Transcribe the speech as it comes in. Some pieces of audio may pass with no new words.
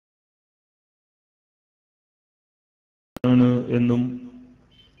ആണ് എന്നും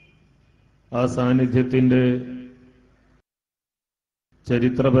ആ സാന്നിധ്യത്തിന്റെ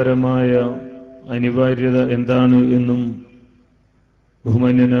ചരിത്രപരമായ അനിവാര്യത എന്താണ് എന്നും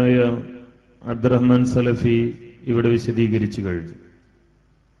ബഹുമാന്യനായ അബ്ദുറഹ്മാൻ സലഫി ഇവിടെ വിശദീകരിച്ചു കഴിഞ്ഞു.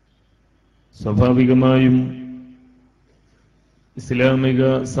 സ്വാഭാവികമായും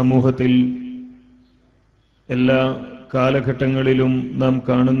ഇസ്ലാമിക സമൂഹത്തിൽ എല്ലാ കാലഘട്ടങ്ങളിലും നാം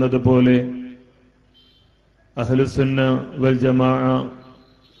കാണുന്നത് പോലെ അഹ്ലുസുന്ന വൽ ജമാഅ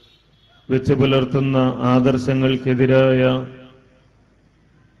വെച്ച് പുലർത്തുന്ന ആദർശങ്ങൾക്കെതിരായ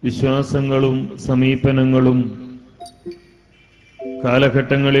വിശ്വാസങ്ങളും സമീപനങ്ങളും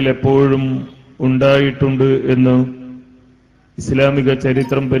കാലഘട്ടങ്ങളിൽ എപ്പോഴും ഉണ്ടായിട്ടുണ്ട് എന്ന് ഇസ്ലാമിക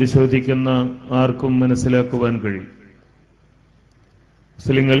ചരിത്രം പരിശോധിക്കുന്ന ആർക്കും മനസ്സിലാക്കുവാൻ കഴിയും.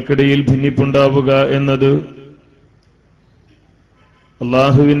 മുസ്ലിങ്ങൾക്കിടയിൽ ഭിന്നിപ്പുണ്ടാവുക എന്നത്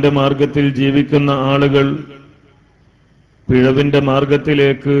അള്ളാഹുവിന്റെ മാർഗത്തിൽ ജീവിക്കുന്ന ആളുകൾ പിഴവിന്റെ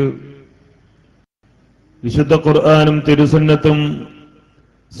മാർഗത്തിലേക്ക് വിശുദ്ധ ഖുർആനും തിരുസുന്നത്തും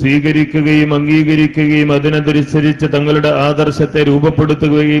സ്വീകരിക്കുകയും അംഗീകരിക്കുകയും അതിനനുസരിച്ച് തങ്ങളുടെ ആദർശത്തെ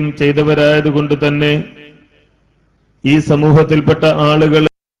രൂപപ്പെടുത്തുകയും ചെയ്തവരായതുകൊണ്ട് തന്നെ ഈ സമൂഹത്തിൽപ്പെട്ട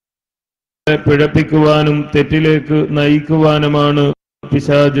ആളുകളെ പിഴപ്പിക്കുവാനും തെറ്റിലേക്ക് നയിക്കുവാനുമാണ്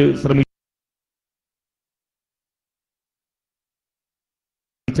പിശാച് ശ്രമിച്ചു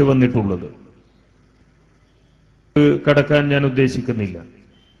വന്നിട്ടുള്ളത്. കടക്കാൻ ഞാൻ ഉദ്ദേശിക്കുന്നില്ല.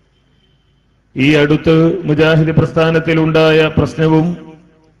 ഈ അടുത്ത് മുജാഹിദ് പ്രസ്ഥാനത്തിൽ ഉണ്ടായ പ്രശ്നവും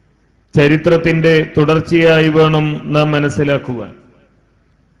ചരിത്രത്തിന്റെ തുടർച്ചയായി വേണം നാം മനസ്സിലാക്കുവാൻ.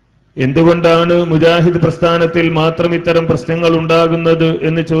 എന്തുകൊണ്ടാണ് മുജാഹിദ് പ്രസ്ഥാനത്തിൽ മാത്രം ഇത്തരം പ്രശ്നങ്ങൾ ഉണ്ടാകുന്നത്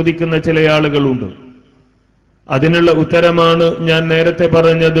എന്ന് ചോദിക്കുന്ന ചില ആളുകളുണ്ട്. അതിനുള്ള ഉത്തരമാണ് ഞാൻ നേരത്തെ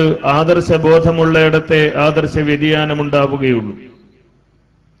പറഞ്ഞത്. ആദർശബോധമുള്ളയിടത്തെ ആദർശ വ്യതിയാനമുണ്ടാവുകയുള്ളൂ.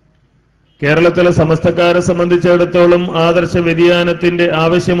 കേരളത്തിലെ സമസ്തക്കാരെ സംബന്ധിച്ചിടത്തോളം ആദർശ വ്യതിയാനത്തിന്റെ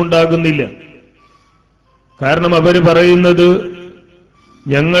ആവശ്യമുണ്ടാകുന്നില്ല. കാരണം അവര് പറയുന്നത്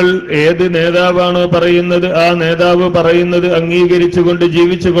ഞങ്ങൾ ഏത് നേതാവാണോ പറയുന്നത് ആ നേതാവ് പറയുന്നത് അംഗീകരിച്ചുകൊണ്ട്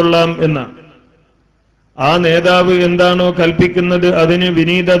ജീവിച്ചു കൊള്ളാം എന്നാണ്. ആ നേതാവ് എന്താണോ കൽപ്പിക്കുന്നത് അതിന്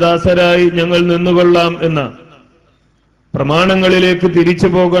വിനീതദാസരായി ഞങ്ങൾ നിന്നുകൊള്ളാം എന്നാണ്. പ്രമാണങ്ങളിലേക്ക് തിരിച്ചു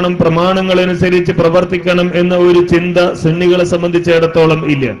പോകണം, പ്രമാണങ്ങളനുസരിച്ച് പ്രവർത്തിക്കണം എന്ന ഒരു ചിന്ത സുന്നികളെ സംബന്ധിച്ചിടത്തോളം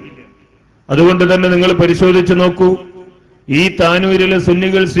ഇല്ല. അതുകൊണ്ട് തന്നെ നിങ്ങൾ പരിശോധിച്ചു നോക്കൂ. ഈ താനൂരിലെ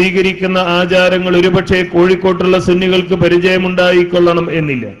സുന്നികൾ സ്വീകരിക്കുന്ന ആചാരങ്ങൾ ഒരുപക്ഷെ കോഴിക്കോട്ടുള്ള സുന്നികൾക്ക് പരിചയമുണ്ടായിക്കൊള്ളണം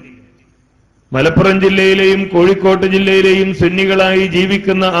എന്നില്ല. മലപ്പുറം ജില്ലയിലെയും കോഴിക്കോട്ട് ജില്ലയിലെയും സുന്നികളായി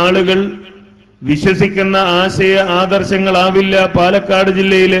ജീവിക്കുന്ന ആളുകൾ വിശ്വസിക്കുന്ന ആശയ ആദർശങ്ങളാവില്ല പാലക്കാട്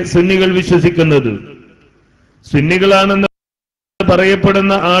ജില്ലയിലെ സുന്നികൾ വിശ്വസിക്കുന്നത്. സുന്നികളാണെന്ന്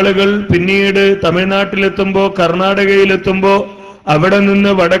പറയപ്പെടുന്ന ആളുകൾ പിന്നീട് തമിഴ്നാട്ടിലെത്തുമ്പോ കർണാടകയിലെത്തുമ്പോ അവിടെ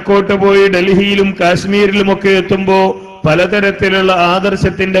നിന്ന് വടക്കോട്ട് പോയി ഡൽഹിയിലും കാശ്മീരിലുമൊക്കെ എത്തുമ്പോ പലതരത്തിലുള്ള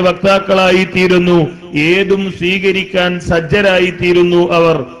ആദർശത്തിന്റെ വക്താക്കളായി തീരുന്നു. ഏതും സ്വീകരിക്കാൻ സജ്ജരായി തീരുന്നു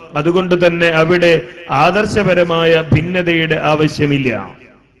അവർ. അതുകൊണ്ട് തന്നെ അവിടെ ആദർശപരമായ ഭിന്നതയുടെ ആവശ്യമില്ല.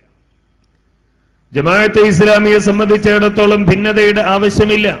 ജമാഅത്തെ ഇസ്ലാമിയെ സംബന്ധിച്ചിടത്തോളം ഭിന്നതയുടെ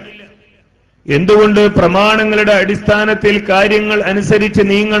ആവശ്യമില്ല. എന്തുകൊണ്ട്? പ്രമാണങ്ങളുടെ അടിസ്ഥാനത്തിൽ കാര്യങ്ങൾ അനുസരിച്ച്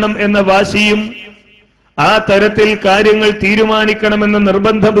നീങ്ങണം എന്ന വാശിയും ആ തരത്തിൽ കാര്യങ്ങൾ തീരുമാനിക്കണമെന്ന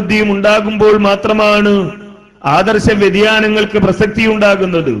നിർബന്ധ ബുദ്ധിയും ഉണ്ടാകുമ്പോൾ മാത്രമാണ് ആദർശ വ്യതിയാനങ്ങൾക്ക് പ്രസക്തി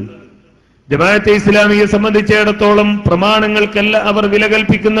ഉണ്ടാകുന്നത്. ജമാഅത്തെ ഇസ്ലാമിയെ സംബന്ധിച്ചിടത്തോളം പ്രമാണങ്ങൾക്കല്ല അവർ വില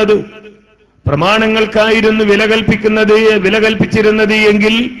കൽപ്പിക്കുന്നത്. പ്രമാണങ്ങൾക്കായിരുന്നു വില കൽപ്പിച്ചിരുന്നത്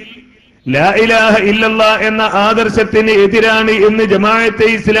എങ്കിൽ ലാ ഇലാഹ ഇല്ലല്ലാഹ് എന്ന ആദർശത്തിന് എതിരാണ് എന്ന് ജമാഅത്തെ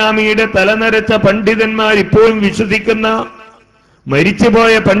ഇസ്ലാമിയുടെ തലനരച്ച പണ്ഡിതന്മാർ ഇപ്പോഴും വിശ്വസിക്കുന്ന,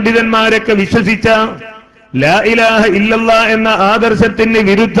 മരിച്ചുപോയ പണ്ഡിതന്മാരൊക്കെ വിശ്വസിച്ച ലാ ഇലാഹ ഇല്ലല്ലാഹ് എന്ന ആദർശത്തിന്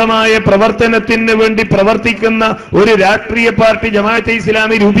വിരുദ്ധമായ പ്രവർത്തനത്തിന് വേണ്ടി പ്രവർത്തിക്കുന്ന ഒരു രാഷ്ട്രീയ പാർട്ടി ജമാഅത്തെ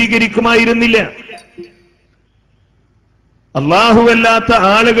ഇസ്ലാമി രൂപീകരിക്കുമായിരുന്നില്ല. അല്ലാഹുവല്ലാത്ത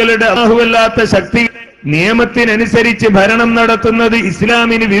ആളുകളുടെ അല്ലാഹുവല്ലാത്ത ശക്തി നിയമത്തിനനുസരിച്ച് ഭരണം നടത്തുന്നത്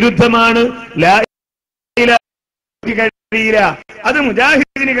ഇസ്ലാമിന് വിരുദ്ധമാണ്. ലാ ഇലാഹ കഴിയില്ല, അത്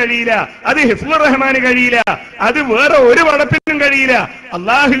മുജാഹിദിന് കഴിയില്ല, അത് ഹിഫ്ളുർ റഹ്മാന് കഴിയില്ല, അത് വേറെ ഒരു വടപ്പിനും കഴിയില്ല,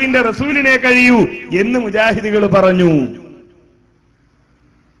 അള്ളാഹുവിന്റെ റസൂലിനെ കഴിയൂ എന്ന് മുജാഹിദുകൾ പറഞ്ഞു.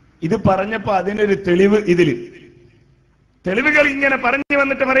 ഇത് പറഞ്ഞപ്പോ അതിനൊരു തെളിവുകൾ ഇങ്ങനെ പറഞ്ഞു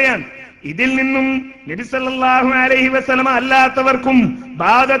വന്നിട്ട് പറയാൻ, ഇതിൽ നിന്നും നബി സല്ലല്ലാഹു അലൈഹി വസല്ലമ അല്ലാത്തവർക്കും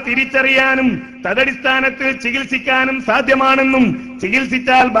ബാധ തിരിച്ചറിയാനും തദടിസ്ഥാനത്തിൽ ചികിത്സിക്കാനും സാധ്യമാണെന്നും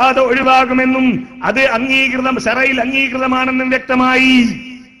ചികിത്സിച്ചാൽ ബാധ ഒഴിവാകുമെന്നും അത് ശറയിൽ അംഗീകൃതമാണെന്നും വ്യക്തമായി.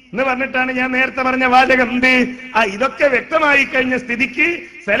 എന്ന് പറഞ്ഞിട്ടാണ് ഞാൻ നേരത്തെ പറഞ്ഞ വാചകം. എന്ത്? ഇതൊക്കെ വ്യക്തമായി കഴിഞ്ഞ സ്ഥിതിക്ക്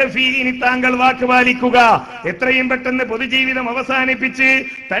സലഫി, ഇനി താങ്കൾ വാക്ക് പാലിക്കുക, എത്രയും പെട്ടെന്ന് പൊതുജീവിതം അവസാനിപ്പിച്ച്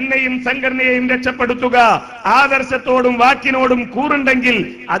തന്നെയും സംഘടനയെയും രക്ഷപ്പെടുത്തുക, ആദർശത്തോടും വാക്കിനോടും കൂറുണ്ടെങ്കിൽ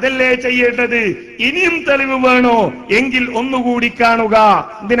അതല്ലേ ചെയ്യേണ്ടത്. ഇനിയും തെളിവ് വേണോ എങ്കിൽ ഒന്നുകൂടി കാണുക.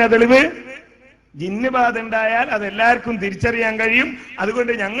 എന്തിനാ തെളിവ്? ജിന്നുബാധ ഉണ്ടായാൽ അതെല്ലാവർക്കും തിരിച്ചറിയാൻ കഴിയും,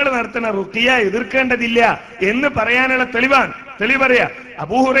 അതുകൊണ്ട് ഞങ്ങൾ നടത്തുന്ന റുഖിയ എതിർക്കേണ്ടതില്ല എന്ന് പറയാനുള്ള തെളിവാണ്. തെളിവ് പറയാ.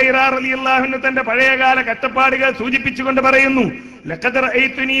 അബൂ ഹുറൈറ റളിയല്ലാഹു അൻഹു തന്റെ പഴയകാല കഷ്ടപ്പാടുകൾ സൂചിപ്പിച്ചുകൊണ്ട് പറയുന്നു, ലഖദ്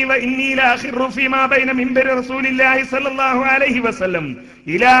റഅയ്തുനി വ ഇന്നി ലഅഖിറു ഫീമാ ബൈന മിൻബരി റസൂലില്ലാഹി സ്വല്ലല്ലാഹു അലൈഹി വസല്ലം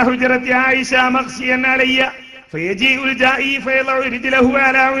ഇലാ ഹുജ്റതി ആയിഷ മഖ്ശിയൻ അലയ്യ ഫയജീഉൽ ജാഇ ഫയളഉ റിജ്ലഹു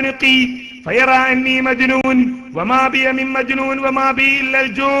അലാ ഉനുഖി ഫയറാ അന്നി മജ്നൂൻ വമാ ബി മിൻ മജ്നൂൻ വമാ ബി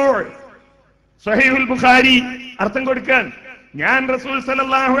ഇല്ലൽ ജൂഅ്. സ്വഹീഹുൽ ബുഖാരി. അർത്ഥം കൊടുക്കാൻ, ഞാൻ റസൂൽ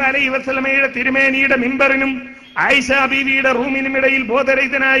സല്ലല്ലാഹു അലൈഹി വസല്ലമയുടെ തിരുമേനിയുടെ മിമ്പറിനും ആയിഷ ബീവിയുടെ റൂമിനും ഇടയിൽ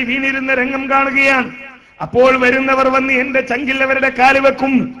ബോധരഹിതനായി വീണിരുന്ന രംഗം കാണുകയാണ്. അപ്പോൾ വരുന്നവർ വന്ന് എന്റെ ചങ്കിൽ അവരുടെ കാല്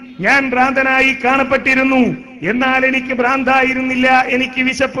വെക്കും. ഞാൻ ഭ്രാന്തനായി കാണപ്പെട്ടിരുന്നു, എന്നാൽ എനിക്ക് ഭ്രാന്തായിരുന്നില്ല, എനിക്ക്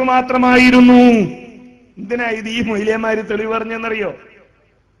വിശപ്പ് മാത്രമായിരുന്നു. എന്തിനാ ഇത് ഈ മൊയ്ലിയന്മാര് തെളിവ് പറഞ്ഞെന്നറിയോ?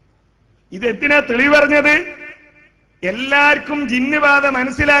 ഇത് എന്തിനാ തെളിവ് പറഞ്ഞത്? എല്ലാവർക്കും ജിന്നുബാധ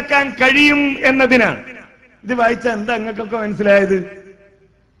മനസ്സിലാക്കാൻ കഴിയും എന്നതിനാണ്. ഇത് വായിച്ച എന്താ നിങ്ങൾക്കൊക്കെ മനസ്സിലായത്?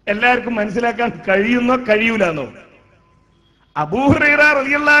 എല്ലാവർക്കും മനസ്സിലാക്കാൻ കഴിയുന്നോ കഴിയൂലെന്നോ? അബൂ ഹുറൈറ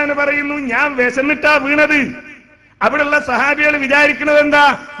റളിയല്ലാഹു അൻഹു പറയുന്നു, ഞാൻ വിശന്നിട്ടാ വീണത്. അവിടെയുള്ള സഹാബികൾ വിചാരിക്കുന്നത് എന്താ?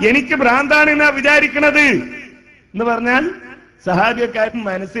 എനിക്ക് ഭ്രാന്താണ് എന്നാ വിചാരിക്കണത് എന്ന് പറഞ്ഞാൽ സഹാബിയക്കാരും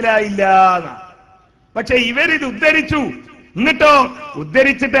മനസ്സിലായില്ല. പക്ഷെ ഇവരിത് ഉദ്ധരിച്ചു. എന്നിട്ടോ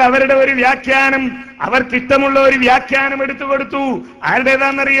ഉദ്ധരിച്ചിട്ട് അവരുടെ ഒരു വ്യാഖ്യാനം, അവർക്കിഷ്ടമുള്ള ഒരു വ്യാഖ്യാനം എടുത്തു കൊടുത്തു.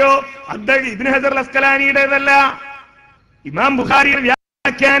 ആരുടേതാണെന്നറിയോ? ഇബ്നു ഹജർ അസ്കലാനിയുടേതല്ല, ഇമാം ബുഖാരിയെ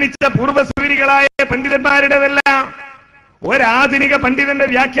വ്യാഖ്യാനിച്ച പൂർവ്വസൂരികളായ പണ്ഡിതന്മാരുടേതല്ല, ഒരാധുനിക പണ്ഡിതന്റെ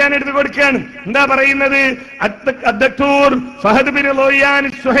വ്യാഖ്യാനം എടുത്തു കൊടുക്കുകയാണ്. എന്താ പറയുന്നത്? അദ്ദക്തൂർ ഫഹദ് ബിൻ ലോയാൻ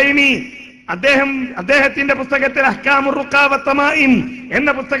സുഹൈമി അദ്ദേഹത്തിന്റെ പുസ്തകത്തിൽ അഹ്കാമുർ റുഖാ വത്തമാഇം എന്ന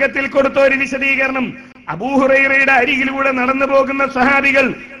പുസ്തകത്തിൽ കൊടുത്ത ഒരു വിശദീകരണം, അബൂ ഹുറൈറയുടെ അരികിലൂടെ നടന്നു പോകുന്ന സഹാബികൾ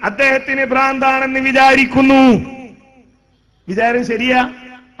അദ്ദേഹത്തിന് ഭ്രാന്താണെന്ന് വിചാരിക്കുന്നു. വിചാരം ശരിയാ?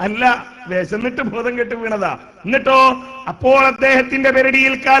 അല്ല, വിശന്നിട്ട് ബോധം കെട്ട് വീണതാ. എന്നിട്ടോ അപ്പോൾ അദ്ദേഹത്തിന്റെ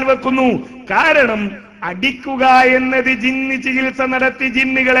പെരടിയിൽ കാൽ വെക്കുന്നു. കാരണം അടിക്കുക എന്നത് ജിന്ന് ചികിത്സ നടത്തി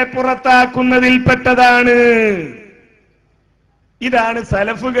ജിന്നുകളെ പുറത്താക്കുന്നതിൽ പെട്ടതാണ്. ഇതാണ്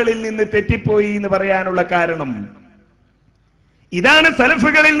സലഫുകളിൽ നിന്ന് തെറ്റിപ്പോയി എന്ന് പറയാനുള്ള കാരണം. ഇതാണ്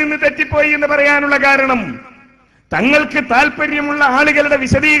സലഫുകളിൽ നിന്ന് തെറ്റിപ്പോയി എന്ന് പറയാനുള്ള കാരണം. തങ്ങൾക്ക് താല്പര്യമുള്ള ആളുകളുടെ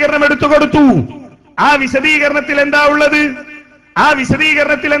വിശദീകരണം എടുത്തു കൊടുത്തു. ആ വിശദീകരണത്തിൽ എന്താ ഉള്ളത്? ആ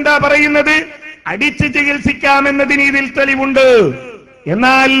വിശദീകരണത്തിൽ എന്താ പറയുന്നത്? അടിച്ച് ചികിത്സിക്കാമെന്നതിന് ഇതിൽ തെളിവുണ്ട്.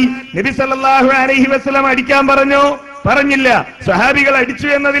 എന്നാൽ നബി സല്ലല്ലാഹു അലൈഹി വസല്ലം അടിക്കാൻ പറഞ്ഞോ? പറഞ്ഞില്ല. സ്വഹാബികൾ അടിച്ചു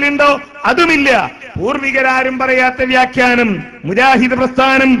എന്നതിലുണ്ടോ? അതുമില്ല. പൂർവികരാരും പറയാത്ത വ്യാഖ്യാനം, മുജാഹിദ്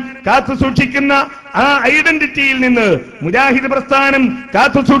പ്രസ്ഥാനം കാത്തു സൂക്ഷിക്കുന്ന ആ ഐഡന്റിറ്റിയിൽ നിന്ന്, മുജാഹിദ് പ്രസ്ഥാനം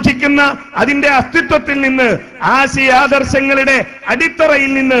കാത്തു സൂക്ഷിക്കുന്ന അതിന്റെ അസ്തിത്വത്തിൽ നിന്ന്, ആശയാദർശങ്ങളുടെ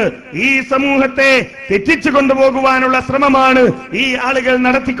അടിത്തറയിൽ നിന്ന് ഈ സമൂഹത്തെ തെറ്റിച്ചു കൊണ്ടുപോകുവാനുള്ള ശ്രമമാണ് ഈ ആളുകൾ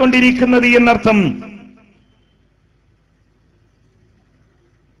നടത്തിക്കൊണ്ടിരിക്കുന്നത് എന്നർത്ഥം.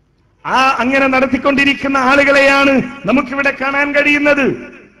 അങ്ങനെ നടത്തിക്കൊണ്ടിരിക്കുന്ന ആളുകളെയാണ് നമുക്കിവിടെ കാണാൻ കഴിയുന്നത്.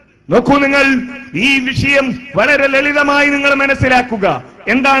 നോക്കൂ നിങ്ങൾ, ഈ വിഷയം വളരെ ലളിതമായി നിങ്ങൾ മനസ്സിലാക്കുക.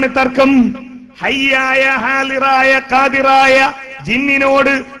 എന്താണ് തർക്കം? ഹയ്യായ ഹാലിറായ ഖാദിറായ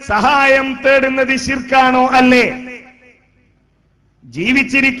ജിന്നിനോട് സഹായം തേടുന്നത് ശിർക്കാണോ അല്ലേ?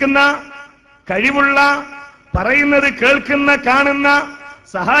 ജീവിച്ചിരിക്കുന്ന, കഴിവുള്ള, പറയുന്നത് കേൾക്കുന്ന, കാണുന്ന,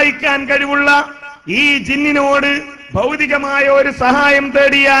 സഹായിക്കാൻ കഴിവുള്ള ഈ ജിന്നിനോട് ഭൗതികമായ ഒരു സഹായം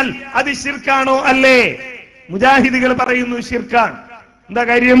തേടിയാൽ അത് ശിർക്കാണോ അല്ലേ? മുജാഹിദുകൾ പറയുന്നു ശിർക്കാണ്. എന്താ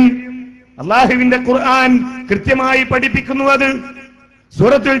കാര്യം? അള്ളാഹുവിന്റെ ഖുർആൻ കൃത്യമായി പഠിപ്പിക്കുന്നു. അത്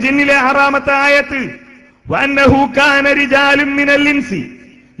സൂറത്തുൽ ജിന്നിലെ 6-ാമത്തെ ആയത്ത്, വഅന്നഹു കാന റിജാലുൻ മിനൽ ഇൻസി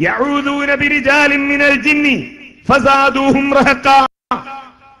യഊദൂന ബിരിജാലിൻ മിനൽ ജിന്നി ഫസാദൂഹും റഹഖാ.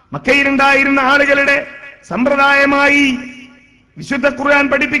 മക്കയിലുണ്ടായിരുന്ന ആളുകളുടെ സമ്പ്രദായമായി വിശുദ്ധ ഖുർആൻ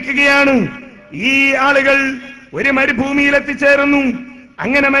പഠിപ്പിക്കുകയാണ്, ഈ ആളുകൾ ഒരു മരുഭൂമിയിൽ എത്തിച്ചേരുന്നു.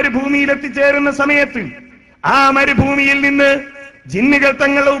 അങ്ങനെ മരുഭൂമിയിൽ എത്തിച്ചേരുന്ന സമയത്ത് ആ മരുഭൂമിയിൽ നിന്ന് ജിന്നുകൾ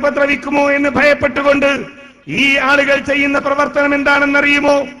തങ്ങളെ ഉപദ്രവിക്കുമോ എന്ന് ഭയപ്പെട്ടുകൊണ്ട് ഈ ആളുകൾ ചെയ്യുന്ന പ്രവർത്തനം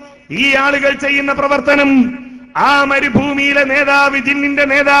എന്താണെന്നറിയുമോ? ഈ ആളുകൾ ചെയ്യുന്ന പ്രവർത്തനം, ആ മരുഭൂമിയിലെ നേതാവ്, ജിന്നിന്റെ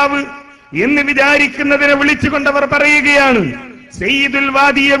നേതാവ് എന്ന് വിചാരിക്കുന്നതിനെ വിളിച്ചുകൊണ്ടവർ പറയുകയാണ്. സയ്യിദുൽ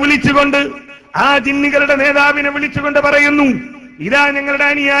വാദിയെ വിളിച്ചുകൊണ്ട്, ആ ജിന്നുകളുടെ നേതാവിനെ വിളിച്ചുകൊണ്ട് പറയുന്നു, ഇതാ ഞങ്ങളുടെ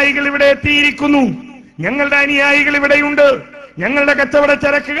അനുയായികൾ ഇവിടെ എത്തിയിരിക്കുന്നു, ഞങ്ങളുടെ അനുയായികൾ ഇവിടെയുണ്ട്, ഞങ്ങളുടെ കച്ചവട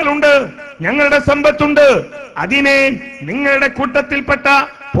ചരക്കുകളുണ്ട്, ഞങ്ങളുടെ സമ്പത്തുണ്ട്, അതിനെ നിങ്ങളുടെ കൂട്ടത്തിൽപ്പെട്ട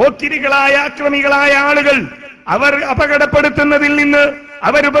പോക്കിരികളായ അക്രമികളായ ആളുകൾ അവർ അപകടപ്പെടുത്തുന്നതിൽ നിന്ന്,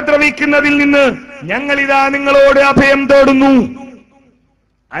 അവരുപദ്രവിക്കുന്നതിൽ നിന്ന് ഞങ്ങളിതാ നിങ്ങളോട് അഭയം തേടുന്നു.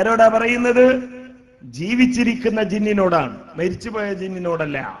 ആരോടാ പറയുന്നത്? ജീവിച്ചിരിക്കുന്ന ജിന്നിനോടാണ്, മരിച്ചുപോയ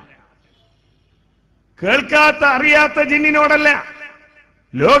ജിന്നിനോടല്ല, കേൾക്കാത്ത അറിയാത്ത ജിന്നിനോടല്ല,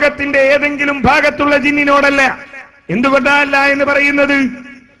 ലോകത്തിന്റെ ഏതെങ്കിലും ഭാഗത്തുള്ള ജിന്നിനോടല്ല. എന്തുകൊണ്ടല്ല എന്ന് പറയുന്നത്?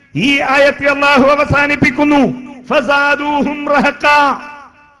 ഈ ആയത്തിൽ അല്ലാഹു അവസാനിപ്പിക്കുന്നു, ഫസാദൂഹും റഹഖാ,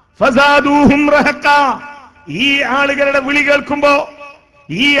 ഫസാദൂഹും റഹഖാ. ഈ ആളുകളുടെ വിളി കേൾക്കുമ്പോ,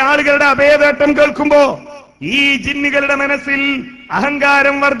 ഈ ആളുകളുടെ അഭയതേട്ടം കേൾക്കുമ്പോ ഈ ജിന്നുകളുടെ മനസ്സിൽ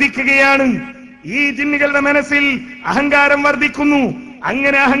അഹങ്കാരം വർദ്ധിക്കുകയാണ്. ഈ ജിന്നുകളുടെ മനസ്സിൽ അഹങ്കാരം വർദ്ധിക്കുന്നു.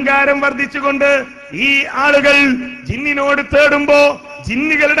 അങ്ങനെ അഹങ്കാരം വർദ്ധിച്ചുകൊണ്ട് ഈ ആളുകൾ ജിന്നിനോട് തേടുമ്പോ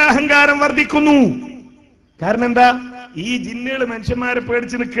ജിന്നുകളുടെ അഹങ്കാരം വർദ്ധിക്കുന്നു. കാരണം എന്താ? ഈ ജിന്നുകൾ മനുഷ്യന്മാരെ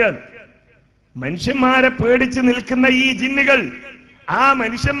പേടിച്ച് നിൽക്കുകയാണ്. മനുഷ്യന്മാരെ പേടിച്ച് നിൽക്കുന്ന ഈ ജിന്നുകൾ, ആ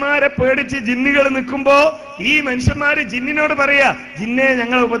മനുഷ്യന്മാരെ പേടിച്ച് ജിന്നുകൾ നിൽക്കുമ്പോ ഈ മനുഷ്യന്മാര് ജിന്നിനോട് പറയാ, ജിന്നെ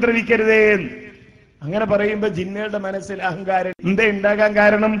ഞങ്ങളെ ഉപദ്രവിക്കരുതേ. അങ്ങനെ പറയുമ്പോ ജിന്നുകളുടെ മനസ്സിൽ അഹങ്കാരം എന്താ ഉണ്ടാകാൻ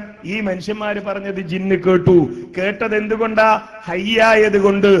കാരണം? ഈ മനുഷ്യന്മാര് പറഞ്ഞത് ജിന്ന് കേട്ടു. കേട്ടത് എന്തുകൊണ്ടാ? ഹയ്യായത്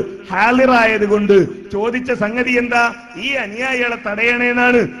കൊണ്ട്, ഹാലിറായത് കൊണ്ട്. ചോദിച്ച സംഗതി എന്താ? ഈ അനുയായികളെ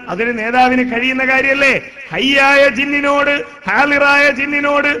തടയണേന്നാണ്. അതിന് നേതാവിന് കഴിയുന്ന കാര്യല്ലേ? ഹയ്യായ ജിന്നിനോട്, ഹാലിറായ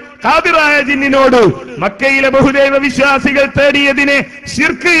ജിന്നിനോട്, ഖാദിറായ ജിന്നിനോട് മക്കയിലെ ബഹുദൈവ വിശ്വാസികൾ തേടിയതിനെ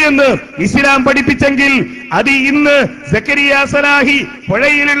ശിർക്ക് എന്ന് ഇസ്ലാം പഠിപ്പിച്ചെങ്കിൽ, അത് ഇന്ന് സക്കരിയ സലാഹി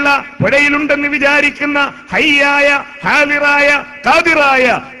പുഴയിലുണ്ടെന്ന് വിചാരിക്കുന്ന ഹയ്യായ, ഹാലിറായ, ഖാദിറായ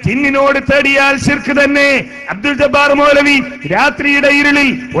ജിന്നിനോട് തേടിയാൽ ശിർക്ക് തന്നെ. അബ്ദുൽ ജബ്ബാർ മൗലവി രാത്രിയുടെ ഇരുളിൽ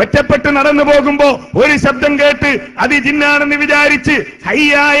ഒറ്റപ്പെട്ട് നടന്നു പോകുമ്പോ ഒരു ശബ്ദം കേട്ട് അത് ജിന്നാണെന്ന് വിചാരിച്ച്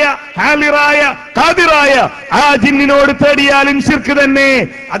ഹയ്യായ, ഹാലിറായ, ഖാദിറായ ആ ജിന്നിനോട് തേടിയാലും ശിർക്ക് തന്നെ.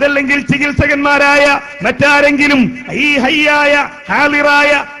 അതല്ലെങ്കിൽ ചികിത്സകന്മാരായ മറ്റാരെങ്കിലും ഈ ഹയ്യായ,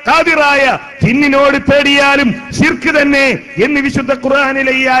 ഹാലിറായ, ഖാദിറായ ജിന്നിനോട് തേടിയാലും ശിർക്ക് തന്നെ എന്ന് വിശുദ്ധ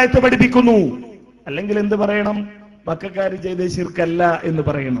ഖുർആനിലെ ഈ ആയത്ത് പഠിപ്പിക്കുന്നു. അല്ലെങ്കിൽ എന്ത് പറയണം? മക്കക്കാര് ചെയ്ത ശിർക്കല്ല എന്ന്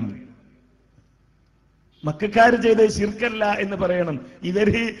പറയണം. മക്കക്കാര് ചെയ്ത ശിർക്കല്ല എന്ന് പറയണം.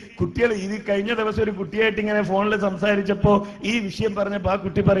 ഇവര് കുട്ടികൾ, ഇത് കഴിഞ്ഞ ദിവസം ഒരു കുട്ടിയായിട്ട് ഇങ്ങനെ ഫോണിൽ സംസാരിച്ചപ്പോ ഈ വിഷയം പറഞ്ഞപ്പോ ആ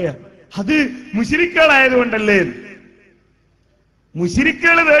കുട്ടി പറയാ, അത് മുശ്രിക്കുകളായതുകൊണ്ടല്ലേ,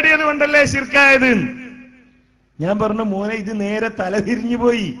 മുശ്രിക്കുകൾ തേടിയത് കൊണ്ടല്ലേ ശിർക്കായത്. ഞാൻ പറഞ്ഞു, മോനെ ഇത് നേരെ തലതിരിഞ്ഞു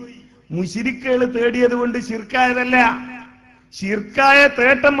പോയി. മുശ്രിക്കുകൾ തേടിയത് കൊണ്ട് ശിർക്കായതല്ല. ശിർക്കായ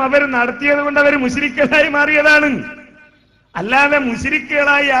തേട്ടം അവർ നടത്തിയത് കൊണ്ട് അവർ മുശ്രിക്കുകളായി മാറിയതാണ്. അല്ലാതെ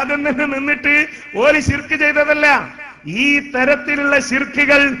മുശ്രിക്കുകളായി ആദ്യം തന്നെ നിന്നിട്ട് ഓര് ശിർക്ക് ചെയ്തതല്ല. ഈ തരത്തിലുള്ള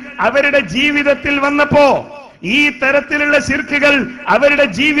ശിർക്കുകൾ അവരുടെ ജീവിതത്തിൽ വന്നപ്പോ, ഈ തരത്തിലുള്ള ശിർക്കുകൾ അവരുടെ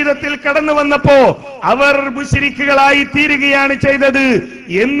ജീവിതത്തിൽ കടന്നു വന്നപ്പോ അവർ മുശ്രിക്കുകളായി തീരുകയാണ് ചെയ്തത്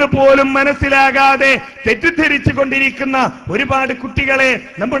എന്ന് പോലും മനസ്സിലാകാതെ തെറ്റിദ്ധരിച്ചു കൊണ്ടിരിക്കുന്ന ഒരുപാട് കുട്ടികളെ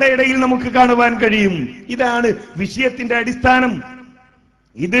നമ്മുടെ ഇടയിൽ നമുക്ക് കാണുവാൻ കഴിയും. ഇതാണ് വിഷയത്തിന്റെ അടിസ്ഥാനം.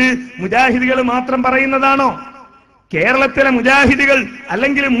 ഇത് മുജാഹിദുകൾ മാത്രം പറയുന്നതാണോ? കേരളത്തിലെ മുജാഹിദുകൾ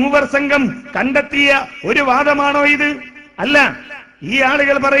അല്ലെങ്കിൽ മൂവർ സംഘം കണ്ടെത്തിയ ഒരു വാദമാണോ ഇത്? അല്ല. ഈ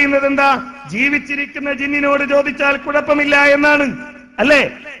ആളുകൾ പറയുന്നത് എന്താ? ജീവിച്ചിരിക്കുന്ന ജിന്നിനോട് ചോദിച്ചാൽ കുഴപ്പമില്ല എന്നാണ്, അല്ലേ?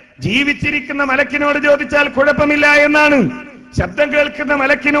 ജീവിച്ചിരിക്കുന്ന മലക്കിനോട് ചോദിച്ചാൽ കുഴപ്പമില്ല എന്നാണ്. ശബ്ദം കേൾക്കുന്ന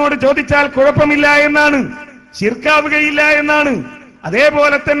മലക്കിനോട് ചോദിച്ചാൽ കുഴപ്പമില്ല എന്നാണ്, ശിർക്കാവുകയില്ല എന്നാണ്.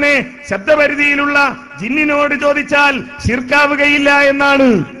 അതേപോലെ തന്നെ ശബ്ദപരിധിയിലുള്ള ജിന്നിനോട് ചോദിച്ചാൽ ശിർക്കാവുകയില്ല എന്നാണ്.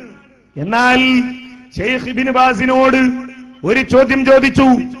 എന്നാൽ ഷെയ്ഖ് ഇബ്നു ബാസിനോട് ഒരു ചോദ്യം ചോദിച്ചു.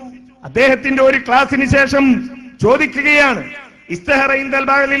 അദ്ദേഹത്തിന്റെ ഒരു ക്ലാസിന് ശേഷം ചോദിക്കുകയാണ്, ഇസ്തഹറ ഇൻദൽ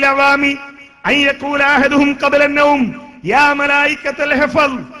ബഅലിൽ അവാമി അൻ യഖൂല അഹദുഹും ഖബല അൻ-നൗം യാ മലായികത്തുൽ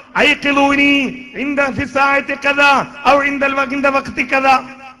ഹഫൽ ഐഖിലൂനി ഇൻദ ഫിസാഅത്തി കദാ ഔ ഇൻദൽ വഖ്തി കദാ.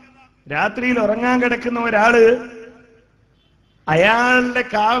 രാത്രിയിൽ ഉറങ്ങാൻ കിടക്കുന്ന ഒരാള് അയാളുടെ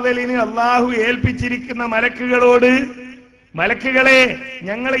കാവലിന് അള്ളാഹു ഏൽപ്പിച്ചിരിക്കുന്ന മലക്കുകളോട്, മലക്കുകളെ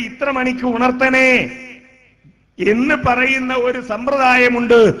ഞങ്ങളെ ഇത്ര മണിക്ക് ഉണർത്തണേ എന്ന് പറയുന്ന ഒരു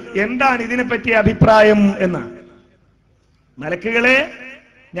സമ്പ്രദായമുണ്ട്. എന്താണ് ഇതിനെപ്പറ്റി അഭിപ്രായം എന്ന്? മലക്കുകളെ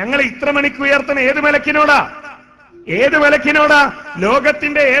ഞങ്ങളെ ഇത്ര മണിക്ക് ഉയർത്തണം. ഏത് മലക്കിനോടാ? ഏത് മലക്കിനോടാ?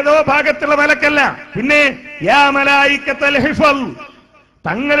 ലോകത്തിന്റെ ഏതോ ഭാഗത്തുള്ള മലക്കല്ല. പിന്നെ യാ മലായികത്തുൽ ഹിഫൽ,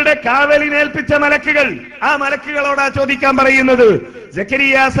 തങ്ങളുടെ കാവലിനേൽപ്പിച്ച മലക്കുകൾ, ആ മലക്കുകളോടാ ചോദിക്കാൻ പറയുന്നത്.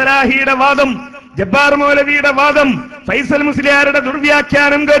 സക്കരിയ സലാഹിയുടെ വാദം, ജബ്ബാർ മൗലവിയുടെ വാദം, ഫൈസൽ മുസ്ലിയാരുടെ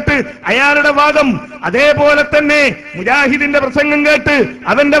ദുർവ്യാഖ്യാനം കേട്ട് അയാളുടെ വാദം, അതേപോലെ തന്നെ മുജാഹിദിന്റെ പ്രസംഗം കേട്ട്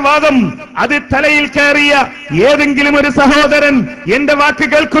അവന്റെ വാദം, അത് തലയിൽ കയറിയ ഏതെങ്കിലും ഒരു സഹോദരൻ എന്റെ വാക്ക്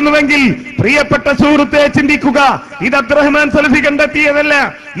കേൾക്കുന്നുവെങ്കിൽ പ്രിയപ്പെട്ട സുഹൃത്തെ ചിന്തിക്കുക. ഇത് അബ്ദുറഹ്മാൻ സലഫി കണ്ടെത്തിയതല്ല,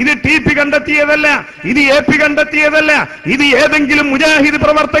 ഇത് ടി പി കണ്ടെത്തിയതല്ല, ഇത് എ പി കണ്ടെത്തിയതല്ല, ഇത് ഏതെങ്കിലും മുജാഹിദ്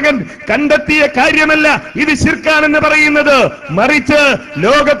പ്രവർത്തകൻ കണ്ടെത്തിയ കാര്യമല്ല. ഇത് ശിർക്കാണെന്ന് പറയുന്നത്. മറിച്ച് മറിച്ച്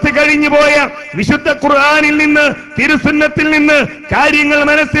ലോകത്ത് കഴിഞ്ഞുപോയ വിശുദ്ധ ഖുർആനിൽ നിന്ന് തിരുസുന്നത്തിൽ നിന്ന് കാര്യങ്ങൾ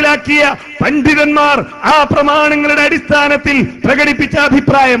മനസ്സിലാക്കിയ പണ്ഡിതന്മാർ ആ പ്രമാണങ്ങളുടെ അടിസ്ഥാനത്തിൽ പ്രകടിപ്പിച്ച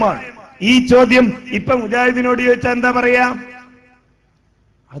അഭിപ്രായമാണ്. ഈ ചോദ്യം ഇപ്പൊ മുജാഹിദിനോട് ചോദിച്ചാൽ എന്താ പറയാ?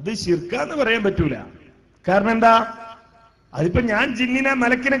 അത് ശിർക്കാന്ന് പറയാൻ പറ്റൂല. കാരണം എന്താ? അതിപ്പോ ഞാൻ ജിന്നിനെ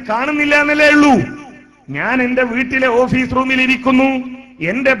മലക്കിനെ കാണുന്നില്ല എന്നല്ലേ ഉള്ളൂ. ഞാൻ എന്റെ വീട്ടിലെ ഓഫീസ് റൂമിൽ ഇരിക്കുന്നു,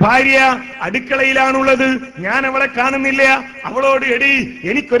 എന്റെ ഭാര്യ അടുക്കളയിലാണുള്ളത്, ഞാൻ അവളെ കാണുന്നില്ല. അവളോട് എടി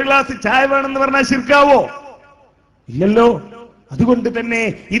എനിക്കൊരു ഗ്ലാസ് ചായ വേണമെന്ന് പറഞ്ഞാൽ ശിർക്കാവോ? ഇല്ലല്ലോ. അതുകൊണ്ട് തന്നെ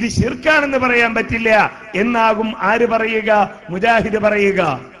ഇത് ശിർക്കാണെന്ന് പറയാൻ പറ്റില്ല എന്നാകും ആര് പറയുക? മുജാഹിദ് പറയുക.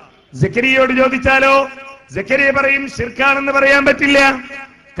 സക്കരിയയോട് ചോദിച്ചാലോ? സക്കരിയ പറയും ശിർക്കാണെന്ന് പറയാൻ പറ്റില്ല.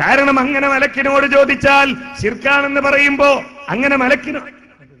 കാരണം അങ്ങനെ മലക്കിനോട് ചോദിച്ചാൽ ശിർക്കാണെന്ന് പറയുമ്പോ അങ്ങനെ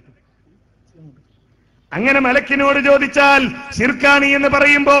മലക്കിനോട് ചോദിച്ചാൽ ശിർക്കാണ് എന്ന്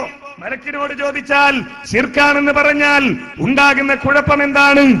പറയുമ്പോ മലക്കിനോട് ചോദിച്ചാൽ ശിർക്കാണെന്ന് പറഞ്ഞാൽ ഉണ്ടാകുന്ന കുഴപ്പം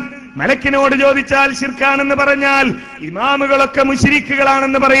എന്താണ്? മലക്കിനോട് ചോദിച്ചാൽ ശിർക്കാണെന്ന് പറഞ്ഞാൽ ഇമാമുകളൊക്കെ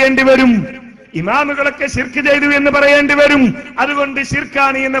മുശ്രിക്കുകളാണെന്ന് പറയേണ്ടി വരും, ഇമാമുകളൊക്കെ ശിർക്ക് ചെയ്തു എന്ന് പറയേണ്ടി വരും. അതുകൊണ്ട്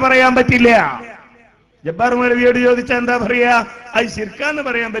ശിർക്കാണ് എന്ന് പറയാൻ പറ്റില്ല. ജബ്ബാർ മൗലവിയോട് ചോദിച്ചാൽ എന്താ പറയാ? അത് ശിർക്കാന്ന്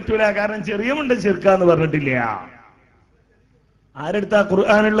പറയാൻ പറ്റൂല, കാരണം ചെറിയമുണ്ട് ശിർക്കാന്ന് പറഞ്ഞിട്ടില്ല. ആരെടുത്താ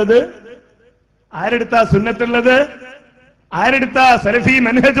ഖുർആനുള്ളത്? ആരെടുത്താ സുന്നത്തുള്ളത്? ആരെടുത്താ സലഫി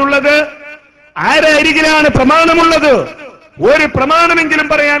മനഹജുള്ളത്? ആരരികിലാണ് പ്രമാണമുള്ളത്? ഒരു പ്രമാണമെങ്കിലും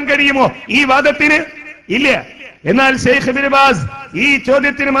പറയാൻ കഴിയുമോ ഈ വാദത്തിന്? ഇല്ല. എന്നാൽ ശൈഖ് ഇബ്നു ബാസ് ഈ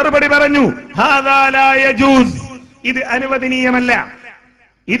ചോദ്യത്തിന് മറുപടി പറഞ്ഞു, ഹാദാ ലാ യജൂസ്, ഇത് അനുവദനീയമല്ല,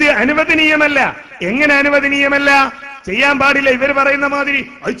 ഇത് അനുവദനീയമല്ല. എങ്ങനെ അനുവദനീയമല്ല? ചെയ്യാൻ പാടില്ല. ഇവർ പറയുന്ന മാതിരി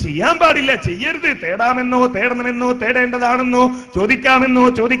അത് ചെയ്യാൻ പാടില്ല, ചെയ്യരുത്, തേടാമെന്നോ തേടണമെന്നോ തേടേണ്ടതാണെന്നോ ചോദിക്കാമെന്നോ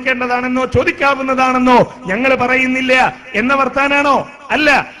ചോദിക്കേണ്ടതാണെന്നോ ചോദിക്കാവുന്നതാണെന്നോ ഞങ്ങൾ പറയുന്നില്ല എന്ന വർത്താനാണോ? അല്ല.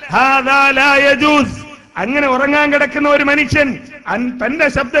 ഹാദാ ലാ യജൂസ്. അങ്ങനെ ഉറങ്ങാൻ കിടക്കുന്ന ഒരു മനുഷ്യൻ തന്റെ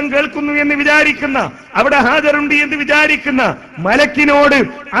ശബ്ദം കേൾക്കുന്നു എന്ന് വിചാരിക്കുന്ന, അവിടെ ഹാജറുണ്ട് എന്ന് വിചാരിക്കുന്ന മലക്കിനോട്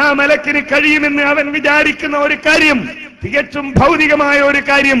ആ മലക്കിന് കഴിയുമെന്ന് അവൻ വിചാരിക്കുന്ന ഒരു കാര്യം, തികച്ചും ഭൗതികമായ ഒരു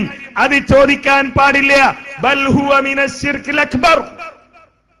കാര്യം, അത് ചോദിക്കാൻ പാടില്ല. ബൽ ഹുവ മിനശ്ശിർക്കിൽ അക്ബർ,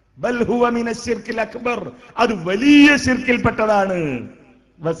 ബൽ ഹുവ മിനശ്ശിർക്കിൽ അക്ബർ. അത് വലിയ ശിർക്കിൽപ്പെട്ടതാണ്.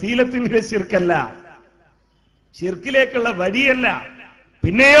 വസീലത്തിന്റെ ശിർക്കല്ല, ശിർക്കിലേക്കുള്ള വഴിയല്ല.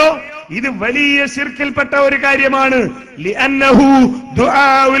 പിന്നെയോ ഇത് വലിയ ശിർക്കിൽപ്പെട്ട ഒരു കാര്യമാണ്. ലിഅന്നഹു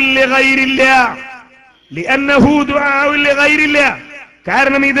ദുആഉൻ ലിഗൈരില്ലാഹ്, ലിഅന്നഹു ദുആഉൻ ലിഗൈരില്ലാഹ്.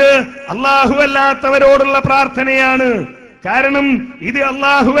 കാരണം ഇത് അല്ലാഹു അല്ലാത്തവരോടുള്ള പ്രാർത്ഥനയാണ്. കാരണം ഇത്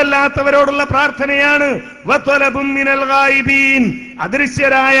അല്ലാഹു അല്ലാത്തവരോടുള്ള പ്രാർത്ഥനയാണ്. വതലബും മിനൽ ഗായിബീൻ,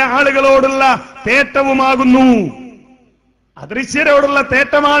 അദൃശ്യരായ ആളുകളോടുള്ള തേട്ടവുമാകുന്നു. അദൃശ്യരോടുള്ള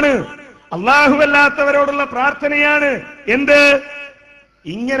തേട്ടമാണ്, അല്ലാഹു അല്ലാത്തവരോടുള്ള പ്രാർത്ഥനയാണ്. എന്ത്?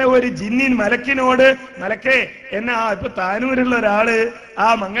 ഇങ്ങനെ ഒരു ജിന്നിൻ മലക്കിനോട്, മലക്കെ എന്നാ ഇപ്പൊ താനൂരുള്ള ഒരാള് ആ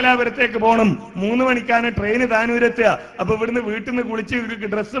മംഗലാപുരത്തേക്ക് പോകണം, 3 മണിക്കാണ് ട്രെയിന് താനൂരെത്തുക. അപ്പൊ ഇവിടുന്ന് വീട്ടിൽ നിന്ന് കുളിച്ച്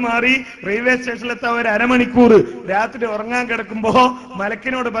ഡ്രസ്സ് മാറി റെയിൽവേ സ്റ്റേഷനിലെത്താൻ ഒരു അരമണിക്കൂർ, രാത്രി ഉറങ്ങാൻ കിടക്കുമ്പോ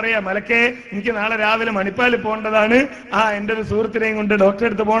മലക്കിനോട് പറയാ, മലക്കെ എനിക്ക് നാളെ രാവിലെ മണിപ്പാലിൽ പോകേണ്ടതാണ്, എന്റെ ഒരു സുഹൃത്തിനെയും കൊണ്ട്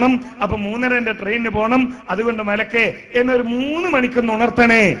ഡോക്ടറെ അടുത്ത് പോകണം, അപ്പൊ 3:30 ട്രെയിനിന് പോകണം, അതുകൊണ്ട് മലക്കെ എന്നൊരു 3 മണിക്കൊന്ന്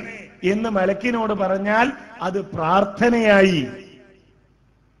ഉണർത്തണേ എന്ന് മലക്കിനോട് പറഞ്ഞാൽ അത് പ്രാർത്ഥനയായി,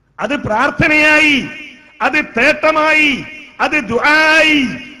 അത് പ്രാർത്ഥനയായി, അത് തേട്ടമായി, അത് ദുആയി,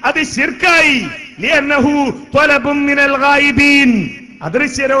 അത് ശിർക്കായി. ലിഅന്നഹു ത്വലബും മിനൽ ഗായിബീൻ,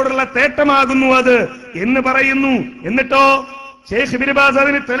 അദൃശ്യരോടുള്ള തേട്ടമാകുന്നു അത് എന്ന് പറയുന്നു. എന്നിട്ടോ ശൈഖ് ഇബ്നു ബാസ്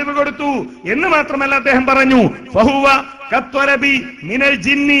അതിന് തെളിവ് കൊടുത്തു എന്ന് മാത്രമല്ല, അദ്ദേഹം പറഞ്ഞു ഫഹുവ കത്വലബി മിനൽ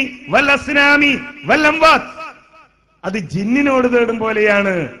ജിന്നി വൽ അസ്നാമി വൽ അംവാത്, അത് ജിന്നിനോട് തേടും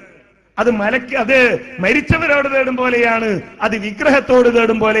പോലെയാണ്, അത് അത് മരിച്ചവരോട് തേടും പോലെയാണ്, അത് വിഗ്രഹത്തോട്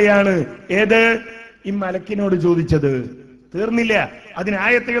തേടും പോലെയാണ്. ഏത്? ഈ മലക്കിനോട് ചോദിച്ചത്. തീർന്നില്ല, അതിന്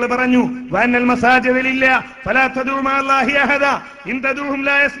ആയത്തുകൾ പറഞ്ഞു. വഅന്നൽ മസാജിദ ലില്ലാഹി ഫലാ തദ്ഉ മഅല്ലാഹി അഹദാ ഇൻ തദ്ഉഹും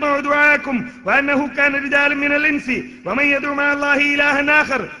ലാ യസ്മഉ ദുആഅക്കും വഅന്നഹു കാന റിജാലുൻ മിനൽ ഇൻസി വമൻ യദ്ഉ മഅല്ലാഹി ഇലാഹൻ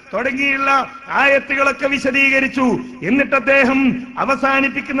ആഖർ തുടങ്ങിയുള്ള ആയത്തുകളൊക്കെ വിശദീകരിച്ചു. എന്നിട്ട് അദ്ദേഹം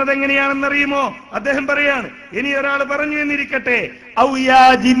അവസാനിപ്പിക്കുന്നത് എങ്ങനെയാണെന്നറിയുമോ? അദ്ദേഹം പറയാണ്, ഇനി ഒരാൾ പറഞ്ഞു എന്നിരിക്കട്ടെ, ഔ യാ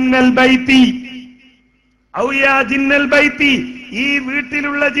ജിന്നൽ ബൈത്തി, ഔ യാ ജിന്നൽ ബൈത്തി, ഈ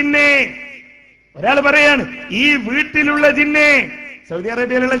വീട്ടിലുള്ള ജിന്നേ. ഒരാൾ പറയാണ്, ഈ വീട്ടിലുള്ള ജിന്നെ, സൗദി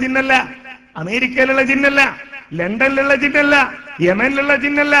അറേബ്യയിലുള്ള ജിന്നല്ല, അമേരിക്കയിലുള്ള ജിന്നല്ല, ലണ്ടനിലുള്ള ജിന്നല്ല, യമനിലുള്ള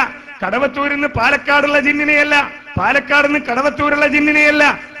ജിന്നല്ല, കടവത്തൂരിൽ നിന്ന് പാലക്കാടുള്ള ജിന്നിനെയല്ല, പാലക്കാട് നിന്ന് കടവത്തൂരുള്ള ജിന്നിനെയല്ല,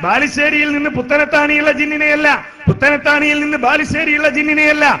 ബാലുശ്ശേരിയിൽ നിന്ന് പുത്തനത്താണിയുള്ള ജിന്നിനെയല്ല, പുത്തനത്താണിയിൽ നിന്ന് ബാലുശ്ശേരിയുള്ള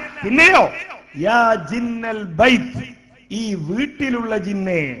ജിന്നിനെയല്ല. പിന്നെയോ യാ ജിന്നൽ ബൈത്ത്, ഈ വീട്ടിലുള്ള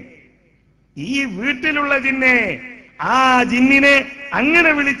ജിന്നെ, ഈ വീട്ടിലുള്ള ജിന്നെ. ആ ജിന്നിനെ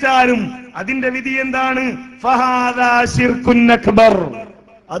അങ്ങനെ വിളിച്ചാലും അതിന്റെ വിധി എന്താണ്? ഫഹാദാ ശിർകുൻ അക്ബർ,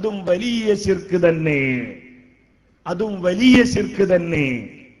 അതും വലിയ ശിർക്ക് തന്നെ, അതും വലിയ ശിർക്ക് തന്നെ.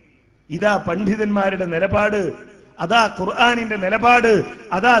 ഇതാ പണ്ഡിതന്മാരുടെ നിലപാട്, അതാ ഖുർആനിന്റെ നിലപാട്,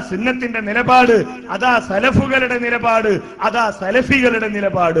 അതാ സുന്നത്തിന്റെ നിലപാട്, അതാ സലഫുകളുടെ നിലപാട്, അതാ സലഫികളുടെ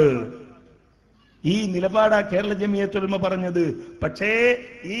നിലപാട്. ഈ നിലപാടാ കേരള ജമിയത്തുൽ ഉലമ പറഞ്ഞത്. പക്ഷേ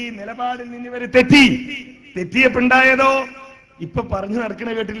ഈ നിലപാടിൽ നിന്ന് ഇവര് തെറ്റിയപ്പോണ്ടായതോ ഇപ്പൊ പറഞ്ഞു നടക്കണ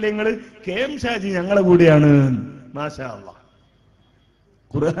കേട്ടില്ലേ നിങ്ങള്? കെ.എം. ഷാജി ഞങ്ങളെ കൂടെയാണ്. മാഷാ അല്ലാഹ്.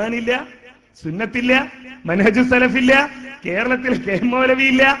 ഖുർആനില്ല, സുന്നത്തില്ല, മനഹജു സലഫില്ല, കേരളത്തിൽ കെ.എം.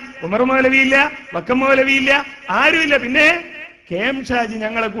 മൗലവിയില്ല, ഉമർ മൗലവിയില്ല, വക്കം മൗലവിയില്ല, ആരുമില്ല. പിന്നെ കെ.എം. ഷാജി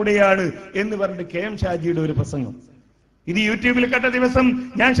ഞങ്ങളെ കൂടെയാണ് എന്ന് പറഞ്ഞിട്ട് കെ.എം. ഷാജിയുടെ ഒരു പ്രസംഗം ഇത് യൂട്യൂബിൽ കണ്ട ദിവസം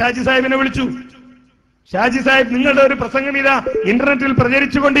ഞാൻ ഷാജി സാഹിബിനെ വിളിച്ചു. ഷാജി സാഹിബ്, നിങ്ങളുടെ ഒരു പ്രസംഗം ഇതാ ഇന്റർനെറ്റിൽ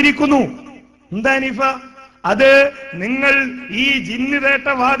പ്രചരിച്ചു കൊണ്ടിരിക്കുന്നു. എന്താ ഹനീഫ? അത് നിങ്ങൾ ഈ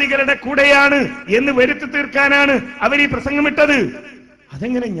ജിന്നുവേട്ടവാദികളുടെ കൂടെയാണ് എന്ന് വരുത്തി തീർക്കാനാണ് അവർ ഈ പ്രസംഗമിട്ടത്.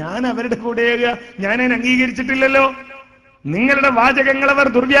 അതെങ്ങനെ ഞാൻ അവരുടെ കൂടെയാകുക? ഞാൻ അതിനെ അംഗീകരിച്ചിട്ടില്ലല്ലോ. നിങ്ങളുടെ വാചകങ്ങൾ അവർ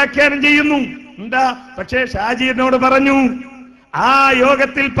ദുർവ്യാഖ്യാനം ചെയ്യുന്നു. എന്താ? പക്ഷേ ഷാജി എന്നോട് പറഞ്ഞു, ആ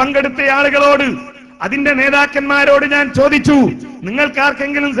യോഗത്തിൽ പങ്കെടുത്ത ആളുകളോട്, അതിന്റെ നേതാക്കന്മാരോട് ഞാൻ ചോദിച്ചു,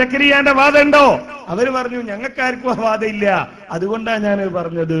 നിങ്ങൾക്കാർക്കെങ്കിലും സക്കരിയാന്റെ വാദം ഉണ്ടോ? അവര് പറഞ്ഞു, ഞങ്ങൾക്കാർക്കും ആ വാദമില്ല. അതുകൊണ്ടാണ് ഞാൻ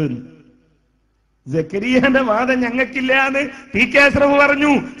പറഞ്ഞത്. സക്കരിയാന്റെ വാദം ഞങ്ങൾക്കില്ല എന്ന് ടി.കെ. അഷ്റഫ്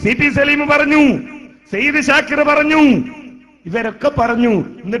പറഞ്ഞു, സി.പി. സലീം പറഞ്ഞു, സയ്യിദ് ഷാക്കിർ പറഞ്ഞു, ഇവരൊക്കെ പറഞ്ഞു.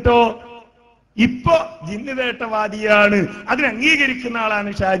 എന്നിട്ടോ ഇപ്പൊ ജിന്നുവേട്ടവാദിയാണ്, അതിനെ അംഗീകരിക്കുന്ന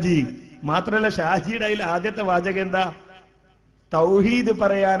ആളാണ് ഷാജി. മാത്രമല്ല, ഷാജിയുടെ അതിൽ ആദ്യത്തെ വാചകം എന്താ? തൗഹീദ്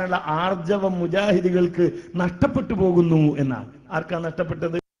പറയാനുള്ള ആർജവം മുജാഹിദുകൾക്ക് നഷ്ടപ്പെട്ടു പോകുന്നു എന്നാണ്. ആർക്കാ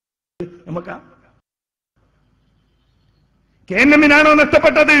നഷ്ടപ്പെട്ടത്? നമുക്കാ? KNM-നാണോ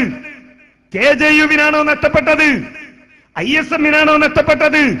നഷ്ടപ്പെട്ടത്? KJU-വിനാണോ നഷ്ടപ്പെട്ടത്? ISM-നാണോ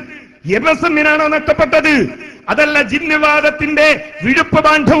നഷ്ടപ്പെട്ടത്? MSM-നാണോ നഷ്ടപ്പെട്ടത്? അതല്ല, ജിന്നുവാദത്തിന്റെ വിഴുപ്പ്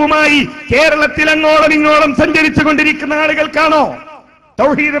ബാന്ധവുമായി കേരളത്തിൽ അങ്ങോളം ഇങ്ങോളം സഞ്ചരിച്ചു കൊണ്ടിരിക്കുന്ന ആളുകൾക്കാണോ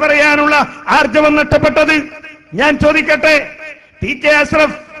തൗഹീദ് പറയാനുള്ള ആർജവം നഷ്ടപ്പെട്ടത്? ഞാൻ ചോദിക്കട്ടെ, ടി.കെ.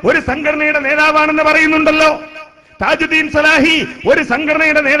 അഷ്റഫ് ഒരു സംഘടനയുടെ നേതാവാണെന്ന് പറയുന്നുണ്ടല്ലോ, താജുദ്ദീൻ സലാഹി ഒരു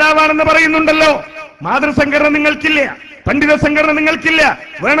സംഘടനയുടെ നേതാവാണെന്ന് പറയുന്നുണ്ടല്ലോ. മാതൃസംഘടന നിങ്ങൾക്കില്ല, പണ്ഡിത സംഘടന നിങ്ങൾക്കില്ല.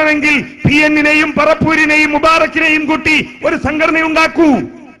 വേണമെങ്കിൽ PN-നെയും പറപ്പൂരിനെയും മുബാറക്കിനെയും കൂട്ടി ഒരു സംഘടന ഉണ്ടാക്കൂ.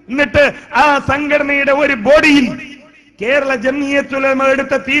 എന്നിട്ട് ആ സംഘടനയുടെ ഒരു ബോഡിയിൽ കേരള ജംഇയ്യത്തുൽ ഉലമ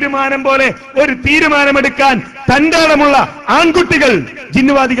എടുത്ത തീരുമാനം പോലെ ഒരു തീരുമാനമെടുക്കാൻ തന്റേടമുള്ള ആൺകുട്ടികൾ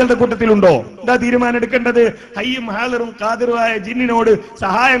ജിന്നുവാദികളുടെ കൂട്ടത്തിലുണ്ടോ? എന്താ തീരുമാനം എടുക്കേണ്ടത്? ഹയ്യും ഹാലറും ഖാദിറുമായ ജിന്നിനോട്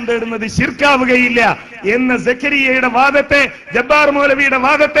സഹായം തേടുന്നത് ശിർക്കാവുകയില്ല എന്ന സക്കരിയയുടെ വാദത്തെ, ജബ്ബാർ മൗലവിയുടെ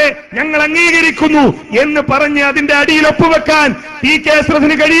വാദത്തെ ഞങ്ങൾ അംഗീകരിക്കുന്നു എന്ന് പറഞ്ഞ് അതിന്റെ അടിയിൽ ഒപ്പുവെക്കാൻ ടി.കെ.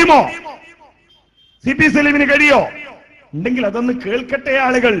 അഷ്റഫിന് കഴിയുമോ? സി.പി. സലീമിന് കഴിയോ? ഉണ്ടെങ്കിൽ അതൊന്ന് കേൾക്കട്ടെ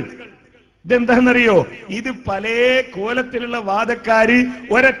ആളുകൾ. ഇതെന്താണെന്നറിയോ? ഇത് പല കോലത്തിലുള്ള വാദക്കാര്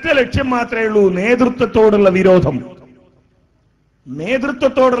ഒരൊറ്റ ലക്ഷ്യം മാത്രമേ ഉള്ളൂ, നേതൃത്വത്തോടുള്ള വിരോധം.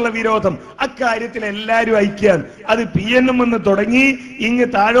 നേതൃത്വത്തോടുള്ള വിരോധം. അക്കാര്യത്തിൽ എല്ലാവരും ഐക്യാണ്. അത് PNM എന്ന് തുടങ്ങി ഇങ്ങ്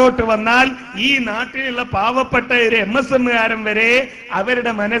താഴോട്ട് വന്നാൽ ഈ നാട്ടിലുള്ള പാവപ്പെട്ട ഒരു MSM-കാരൻ വരെ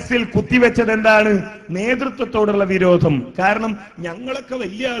അവരുടെ മനസ്സിൽ കുത്തിവെച്ചത് എന്താണ്? നേതൃത്വത്തോടുള്ള വിരോധം. കാരണം ഞങ്ങളൊക്കെ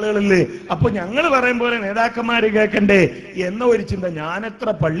വലിയ ആളുകളല്ലേ, അപ്പൊ ഞങ്ങൾ പറയും പോലെ നേതാക്കന്മാര് കേൾക്കണ്ടേ എന്ന ഒരു ചിന്ത. ഞാനെത്ര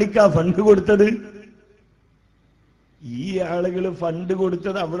പള്ളിക്കാ ഫണ്ട് കൊടുത്തത്? ഈ ആളുകൾ ഫണ്ട്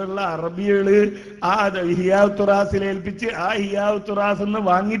കൊടുത്തത് അവിടെയുള്ള അറബികള് ആ ഹിയാവ് തുറാസിൽ ഏൽപ്പിച്ച് ആ ഹിയാവ് തുറാസ് എന്ന്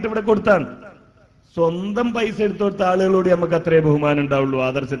വാങ്ങിയിട്ട് ഇവിടെ കൊടുത്താണ്. സ്വന്തം പൈസ എടുത്തു കൊടുത്ത ആളുകളോട് നമുക്ക് അത്രേ ബഹുമാനം ഉണ്ടാവുള്ളൂ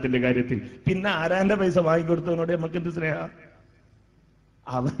ആദർശത്തിന്റെ കാര്യത്തിൽ. പിന്നെ ആരാന്റെ പൈസ വാങ്ങിക്കൊടുത്തതിനോട് നമുക്ക് എന്ത് സ്നേഹ?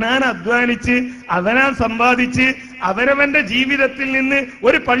 അവനാൻ അധ്വാനിച്ച് അവനാൻ സമ്പാദിച്ച് അവരവന്റെ ജീവിതത്തിൽ നിന്ന്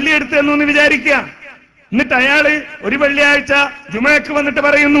ഒരു പള്ളി എടുത്തു എന്ന് വിചാരിക്കുക. എന്നിട്ട് അയാള് ഒരു വെള്ളിയാഴ്ച ജുമഅക്ക് വന്നിട്ട്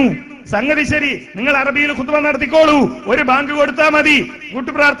പറയുന്നു, സംഗതി ശരി, നിങ്ങൾ അറബിയിൽ ഖുത്ബ നടത്തിക്കോളൂ, ഒരു ബാങ്ക് കൊടുത്താൽ മതി,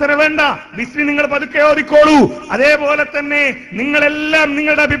 കൂട്ടുപ്രാർത്ഥന വേണ്ട, ബിസ്മി നിങ്ങൾ പതുക്കെ ഓതിക്കോളൂ, അതേപോലെ തന്നെ നിങ്ങളെല്ലാം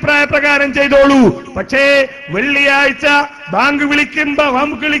നിങ്ങളുടെ അഭിപ്രായ പ്രകാരം ചെയ്തോളൂ. പക്ഷേ വെള്ളിയാഴ്ച ബാങ്ക്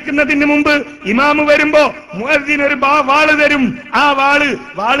വിളിക്കുന്നതിന് മുമ്പ് ഇമാമ് വരുമ്പോ മുഅദ്ദിൻ ഒരു വാള് തരും. ആ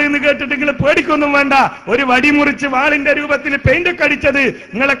വാള് എന്ന് കേട്ടിട്ട് നിങ്ങൾ പേടിക്കൊന്നും വേണ്ട, ഒരു വടി മുറിച്ച് വാളിന്റെ രൂപത്തിൽ പെയിന്റ് ഒക്കെ അടിച്ചത്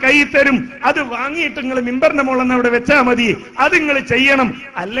നിങ്ങളെ കയ്യിൽ തരും. അത് വാങ്ങിയിട്ട് നിങ്ങൾ മിമ്പറിന്റെ മുകളിൽ അവിടെ വെച്ചാൽ മതി, അത് നിങ്ങൾ ചെയ്യണം.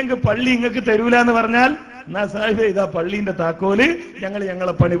 അല്ലെങ്കിൽ പള്ളി നിങ്ങൾക്ക് തരൂല എന്ന് പറഞ്ഞാൽ, എന്നാ സാഹിബ് ഇതാ പള്ളിന്റെ താക്കോല്,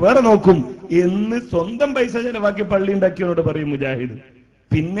 ഞങ്ങളെ പണി വേറെ നോക്കും എന്ന് സ്വന്തം പൈസ ചെലവാക്കി പള്ളി ഉണ്ടാക്കിയവനോട് പറയും മുജാഹിദ്.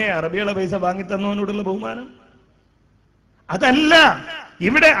 പിന്നെ അറബികളെ പൈസ വാങ്ങി തന്നവനോടുള്ള ബഹുമാനം അതല്ല.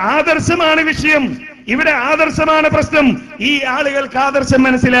 ഇവിടെ ആദർശമാണ് വിഷയം, ഇവിടെ ആദർശമാണ് പ്രശ്നം. ഈ ആളുകൾക്ക് ആദർശം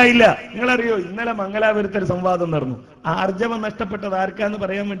മനസ്സിലായില്ല. നിങ്ങളറിയോ, ഇന്നലെ മംഗലാപുരത്ത് ഒരു സംവാദം നടന്നു. ആർജവം നഷ്ടപ്പെട്ടത് ആർക്കാന്ന്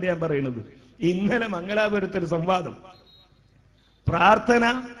പറയാൻ വേണ്ടി ഞാൻ പറയുന്നത്. ഇന്നലെ മംഗലാപുരത്ത് ഒരു സംവാദം, പ്രാർത്ഥന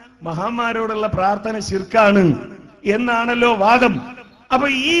മഹാന്മാരോടുള്ള പ്രാർത്ഥന ശിർക്കാണ് എന്നാണല്ലോ വാദം. അപ്പൊ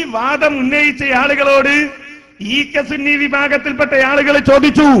ഈ വാദം ഉന്നയിച്ച ആളുകളോട് ഈ സുന്നി വിഭാഗത്തിൽപ്പെട്ട ആളുകൾ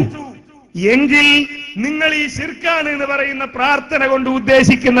ചോദിച്ചു, എങ്കിൽ നിങ്ങൾ ഈ ശിർക്കാണ് എന്ന് പറയുന്ന പ്രാർത്ഥന കൊണ്ട്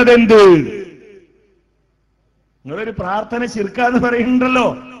ഉദ്ദേശിക്കുന്നത് എന്ത്? നിങ്ങളൊരു പ്രാർത്ഥന ശിർക്കാന്ന് പറയുന്നുണ്ടല്ലോ,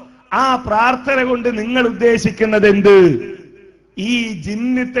 ആ പ്രാർത്ഥന കൊണ്ട് നിങ്ങൾ ഉദ്ദേശിക്കുന്നത് എന്ത്? ഈ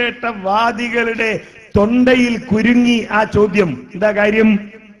ജിന്നിത്തേട്ട വാദികളുടെ തൊണ്ടയിൽ കുരുങ്ങി ആ ചോദ്യം. എന്താ കാര്യം?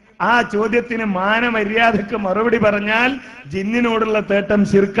 ആ ചോദ്യത്തിന് മാനമര്യാദക്ക് മറുപടി പറഞ്ഞാൽ ജിന്നിനോടുള്ള തേട്ടം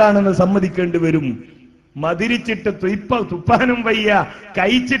ശിർക്കാണെന്ന് സമ്മതിക്കേണ്ടി വരും. മതിരിച്ചിട്ട് തുപ്പാനും വയ്യ,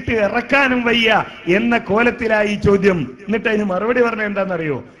 കഴിച്ചിട്ട് ഇറക്കാനും വയ്യ എന്ന കോലത്തിലായി ചോദ്യം. എന്നിട്ട് അതിന് മറുപടി പറഞ്ഞ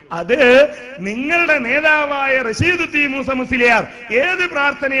എന്താണെന്നറിയോ? അത് നിങ്ങളുടെ നേതാവായ റഷീദുദ്ദീൻ മൂസ മുസ്ലിയാർ ഏത്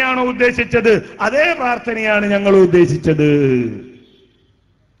പ്രാർത്ഥനയാണോ ഉദ്ദേശിച്ചത് അതേ പ്രാർത്ഥനയാണ് ഞങ്ങൾ ഉദ്ദേശിച്ചത്.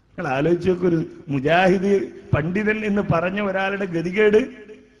 നിങ്ങൾ ആലോചിച്ച് നോക്കൊരു മുജാഹിദ് പണ്ഡിതൻ എന്ന് പറഞ്ഞ ഒരാളുടെ ഗതികേട്.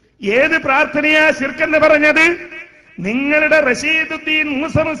 ഏത് പ്രാർത്ഥനയാ ശിർക്കെന്ന് പറഞ്ഞത്? നിങ്ങളുടെ റഷീദുദ്ദീൻ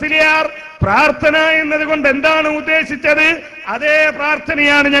മൂസ മുസ്ലിയാർ പ്രാർത്ഥന എന്നതുകൊണ്ട് എന്താണ് ഉദ്ദേശിച്ചത് അതേ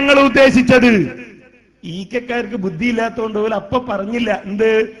പ്രാർത്ഥനയാണ് ഞങ്ങൾ ഉദ്ദേശിച്ചത്. ഈക്കക്കാർക്ക് ബുദ്ധിയില്ലാത്തതുകൊണ്ട് പോലും അപ്പൊ പറഞ്ഞില്ല.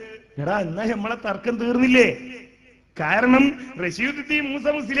 എന്ത്? എടാ, എന്നാ നമ്മളെ തർക്കം തീർന്നില്ലേ? കാരണം റഷീദുദ്ദീൻ മൂസ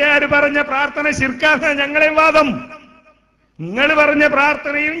മുസ്ലിയാർ പറഞ്ഞ പ്രാർത്ഥന ശിർക്കാണ് ഞങ്ങളെ വാദം. നിങ്ങൾ പറഞ്ഞ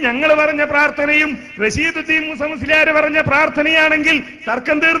പ്രാർത്ഥനയും ഞങ്ങൾ പറഞ്ഞ പ്രാർത്ഥനയും റഷീദുദ്ദീൻ മൂസ മുസ്ലിയാർ പറഞ്ഞ പ്രാർത്ഥനയാണെങ്കിൽ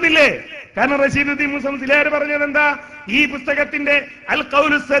തർക്കം തീർന്നില്ലേ? കാരണം റഷീദുദ്ദീൻ മൂസ മുസ്ലിയാർ പറഞ്ഞത് എന്താ? ഈ പുസ്തകത്തിന്റെ അൽ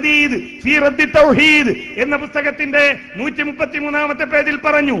ഖൗലു സദീദ് ഫീ റദ്ദി തൗഹീദ് എന്ന പുസ്തകത്തിന്റെ 133-ാമത്തെ പേജിൽ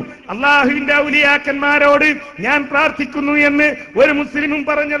പറഞ്ഞു, അള്ളാഹുവിന്റെ ഔലിയാക്കന്മാരോട് ഞാൻ പ്രാർത്ഥിക്കുന്നു എന്ന് ഒരു മുസ്ലിമും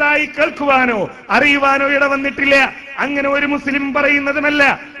പറഞ്ഞതായി കേൾക്കുവാനോ അറിയുവാനോ ഇടവന്നിട്ടില്ല. അങ്ങനെ ഒരു മുസ്ലിം പറയുന്നതുമല്ല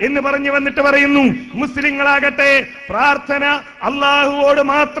എന്ന് പറഞ്ഞു വന്നിട്ട് പറയുന്നു, മുസ്ലിങ്ങളാകട്ടെ പ്രാർത്ഥന അള്ളാഹുവോട്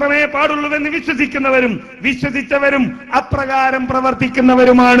മാത്രമേ പാടുള്ളൂവെന്ന് വിശ്വസിച്ചവരും അപ്രകാരം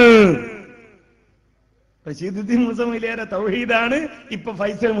പ്രവർത്തിക്കുന്നവരുമാണ്. റഷീദുദ്ദീൻ മൂസ മുസ്ലിയാരുടെ തൗഹീദാണ് ഇപ്പൊ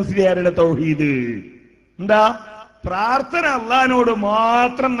ഫൈസൽ മുസ്ലിയാരുടെ തൗഹീദ്. എന്താ? പ്രാർത്ഥന അള്ളാഹിനോട്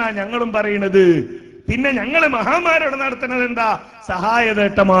മാത്രം എന്നാ ഞങ്ങളും പറയുന്നത്. പിന്നെ ഞങ്ങൾ മഹാന്മാരോട് നടത്തുന്നത് എന്താ?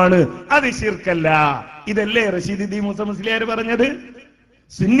 സഹായതേട്ടമാണ്, അത് ശിർക്കല്ല. ഇതല്ലേ റഷീദുദ്ദീൻ മൂസ മുസ്ലിയാർ പറഞ്ഞത്?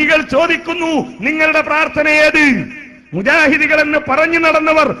 സുന്നികൾ ചോദിക്കുന്നു, നിങ്ങളുടെ പ്രാർത്ഥന ഏത്? മുജാഹിദികൾ എന്ന് പറഞ്ഞു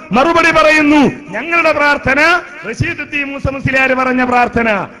നടന്നവർ മറുപടി പറയുന്നു, ഞങ്ങളുടെ പ്രാർത്ഥന റഷീദുദ്ദീൻ മൂസ മുസ്ലിയാർ പറഞ്ഞ പ്രാർത്ഥന.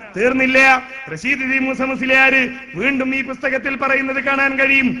 തീർന്നില്ല. റഷീദുദ്ദീൻ മൂസ മുസ്ലിയാർ വീണ്ടും ഈ പുസ്തകത്തിൽ പറയുന്നത് കാണാൻ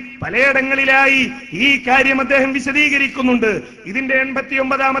കഴിയും. പലയിടങ്ങളിലായി ഈ കാര്യം അദ്ദേഹം വിശദീകരിക്കുന്നുണ്ട്. ഇതിന്റെ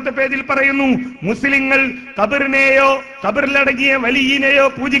 89-ാമത്തെ പേജിൽ പറയുന്നു, മുസ്ലിങ്ങൾ ഖബറിനെയോ ഖബറിലടങ്ങിയ വലിയനെയോ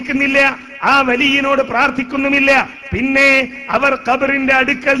പൂജിക്കുന്നില്ല, ആ വലിയനോട് പ്രാർത്ഥിക്കുന്നുമില്ല. പിന്നെ അവർ ഖബറിന്റെ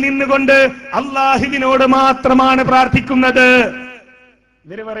അടുക്കൽ നിന്നുകൊണ്ട് അള്ളാഹുവിനോട് മാത്രമാണ് പ്രാർത്ഥിക്കുന്നത്.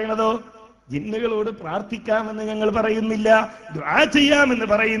 ഇവര് പറയണതോ ജിന്നുകളോട് പ്രാർത്ഥിക്കാമെന്ന് ഞങ്ങൾ പറയുന്നില്ല, ദുആ ചെയ്യാമെന്ന്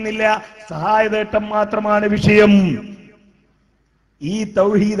പറയുന്നില്ല, സഹായതേട്ടം മാത്രമാണ് വിഷയം. ഈ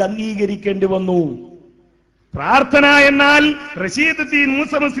തൗഹീദ് അംഗീകരിക്കേണ്ടി വന്നു. പ്രാർത്ഥന എന്നാൽ റഷീദുദ്ദീൻ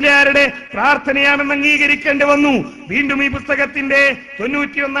മൂസ മുസ്ലിയാരുടെ പ്രാർത്ഥനയാണെന്ന് അംഗീകരിക്കേണ്ടി വന്നു. വീണ്ടും ഈ പുസ്തകത്തിന്റെ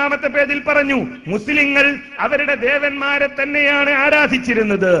 91-ാമത്തെ പേജിൽ പറഞ്ഞു, മുസ്ലിങ്ങൾ അവരുടെ ദേവന്മാരെ തന്നെയാണ്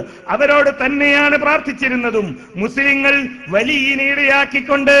ആരാധിച്ചിരുന്നത്, അവരോട് തന്നെയാണ് പ്രാർത്ഥിച്ചിരുന്നതും. മുസ്ലിങ്ങൾ വലിയനെ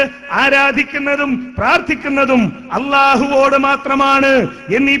ഇടയാക്കിക്കൊണ്ട് ആരാധിക്കുന്നതും പ്രാർത്ഥിക്കുന്നതും അള്ളാഹുവോട് മാത്രമാണ്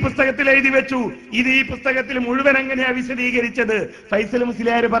എന്ന് ഈ പുസ്തകത്തിൽ എഴുതി വെച്ചു. ഇത് ഈ പുസ്തകത്തിൽ മുഴുവൻ എങ്ങനെയാ വിശദീകരിച്ചത്? ഫൈസൽ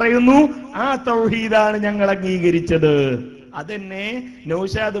മുസ്ലിയാർ പറയുന്നു, ആ തൗഹീദാണ് ഞങ്ങൾ അംഗീകരിച്ചത്. അതെന്നെ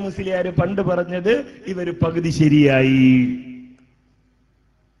നൗഷാദ് മുസ്ലിയാർ പണ്ട് പറഞ്ഞത് ഇവര് പകുതി ശരിയായി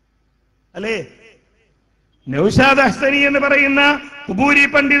അല്ലേ? നൗഷാദ് ഹസനി എന്ന് പറയുന്ന കുബൂരി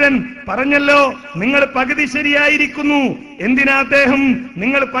പണ്ഡിതൻ പറഞ്ഞല്ലോ, നിങ്ങൾ പകുതി ശരിയായിരിക്കുന്നു. എന്തിനാ അദ്ദേഹം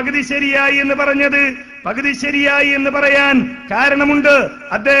നിങ്ങൾ പകുതി ശരിയായി എന്ന് പറഞ്ഞത്? പകുതി ശരിയായി എന്ന് പറയാൻ കാരണമുണ്ട്.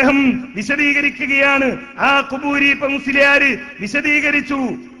 അദ്ദേഹം വിശദീകരിക്കുകയാണ്. ആ കുബൂരി മുസ്ലിയാർ വിശദീകരിച്ചു.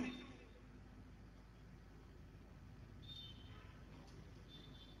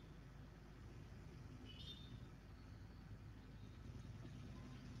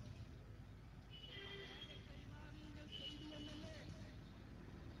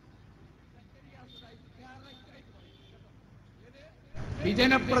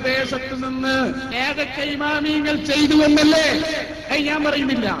 വിജനപ്രദേശത്ത് നിന്ന് ഏതൊക്കെ ഇമാമിയങ്ങൾ ചെയ്തു എന്നല്ലേ ഞാൻ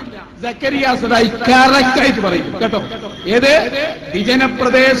പറയുന്നില്ല. സക്കരിയ സദായി കറക്റ്റായിട്ട് പറയും കേട്ടോ. ഏത്?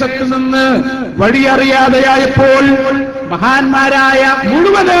 വിജനപ്രദേശത്ത് നിന്ന് വഴിയറിയാതെയായപ്പോൾ മഹാന്മാരായ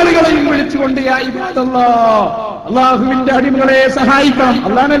മുഴുവൻ ആളുകളെയും വിളിച്ചുകൊണ്ട് അള്ളാഹുവിന്റെ അടിമകളെ സഹായിക്കണം,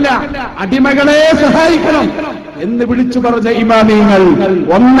 അല്ലാന്നല്ല അടിമകളെ സഹായിക്കണം എന്ന് വിളിച്ചു പറഞ്ഞ ഇമാമിയങ്ങൾ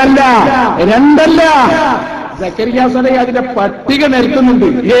ഒന്നല്ല രണ്ടല്ല സക്കരിയ സലഹി അതിന്റെ പട്ടിക നിരത്തുന്നുണ്ട്.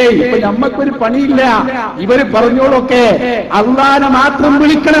 ഇപ്പൊ നമ്മക്കൊരു പണിയില്ല, ഇവര് പറഞ്ഞോളൊക്കെ അള്ളാനെ മാത്രം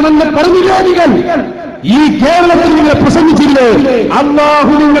വിളിക്കണമെന്ന് പറഞ്ഞില്ലേ നിങ്ങൾ? ഈ കേരളത്തിൽ നിങ്ങൾ പ്രസംഗിച്ചില്ലേ?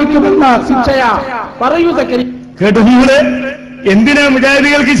 അള്ളാഹു നിങ്ങൾക്ക് തന്ന ശിക്ഷയാ. പറയൂ സക്കരിയ. കേട്ടു നിങ്ങള്? എന്തിനാ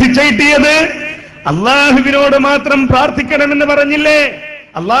മുജാഹിദികൾക്ക് ശിക്ഷ കിട്ടിയത്? അള്ളാഹുവിനോട് മാത്രം പ്രാർത്ഥിക്കണമെന്ന് പറഞ്ഞില്ലേ?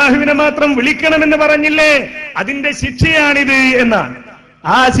 അള്ളാഹുവിനെ മാത്രം വിളിക്കണമെന്ന് പറഞ്ഞില്ലേ? അതിന്റെ ശിക്ഷയാണിത് എന്നാണ്.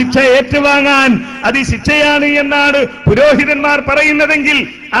 ആ ശിക്ഷ ഏറ്റുവാങ്ങാൻ അത് ശിക്ഷയാണ് എന്നാണ് പുരോഹിതന്മാർ പറയുന്നതെങ്കിൽ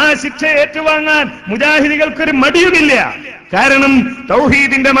ആ ശിക്ഷ ഏറ്റുവാങ്ങാൻ മുജാഹിദികൾക്കൊരു മടിയുമില്ല. കാരണം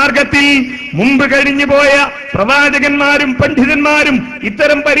തൗഹീദിന്റെ മാർഗത്തിൽ മുമ്പ് കഴിഞ്ഞുപോയ പ്രവാചകന്മാരും പണ്ഡിതന്മാരും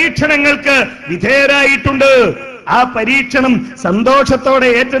ഇത്തരം പരീക്ഷണങ്ങൾക്ക് വിധേയരായിട്ടുണ്ട്. ആ പരീക്ഷണം സന്തോഷത്തോടെ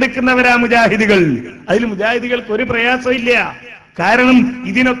ഏറ്റെടുക്കുന്നവരാ മുജാഹിദികൾ. അതിൽ മുജാഹിദികൾക്ക് ഒരു പ്രയാസമില്ല. കാരണം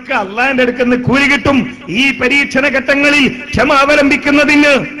ഇതിനൊക്കെ അള്ളാന്റെ അടുക്കുന്ന കൂലി കിട്ടും. ഈ പരീക്ഷണ ഘട്ടങ്ങളിൽ ക്ഷമ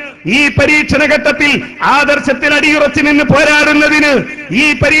അവലംബിക്കുന്നതിന്, ഈ പരീക്ഷണ ഘട്ടത്തിൽ ആദർശത്തിൽ അടിയുറച്ചു നിന്ന് പോരാടുന്നതിന്, ഈ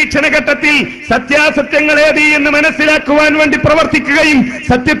പരീക്ഷണ ഘട്ടത്തിൽ സത്യാസത്യങ്ങൾ ഏതി എന്ന് മനസ്സിലാക്കുവാൻ വേണ്ടി പ്രവർത്തിക്കുകയും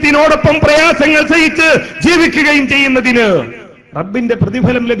സത്യത്തിനോടൊപ്പം പ്രയാസങ്ങൾ സഹിച്ച് ജീവിക്കുകയും ചെയ്യുന്നതിന് റബ്ബിന്റെ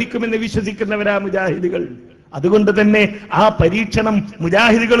പ്രതിഫലം ലഭിക്കുമെന്ന് വിശ്വസിക്കുന്നവരാ മുജാഹിദികൾ. അതുകൊണ്ട് തന്നെ ആ പരീക്ഷണം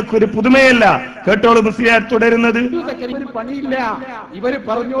മുജാഹിദികൾക്ക് ഒരു പുതുമയല്ല. കേട്ടോളൂ മുസ്ലിയാർ തുടരുന്നത്. ഒരു പണിയില്ല, ഇവര്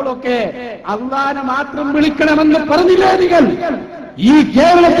പറഞ്ഞോളൊക്കെ അള്ളാനെ മാത്രം വിളിക്കണമെന്ന് പറഞ്ഞില്ലേ നിങ്ങൾ? ഈ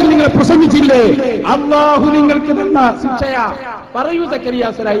കേരളത്തിൽ നിങ്ങൾ പ്രസംഗിച്ചില്ലേ? അള്ളാഹു നിങ്ങൾക്ക് തന്ന ശിക്ഷയാ. പറയൂ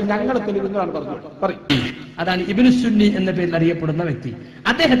സക്കരിയ സലഹി. ഞങ്ങളെ തെളിവുകളാണ് പറഞ്ഞത്. പറയും. അതാണ് ഇബ്നു സുന്നി എന്ന പേരിൽ അറിയപ്പെടുന്ന വ്യക്തി.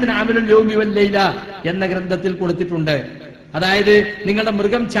 അദ്ദേഹത്തിന് അമലുൽ യൗമി വൽ ലൈല എന്ന ഗ്രന്ഥത്തിൽ കൊടുത്തിട്ടുണ്ട്. അതായത് നിങ്ങളുടെ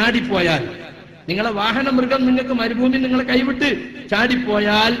മൃഗം ചാടിപ്പോയാൽ, നിങ്ങളെ വാഹന മൃഗം നിങ്ങൾക്ക് മരുഭൂമി നിങ്ങളെ കൈവിട്ട്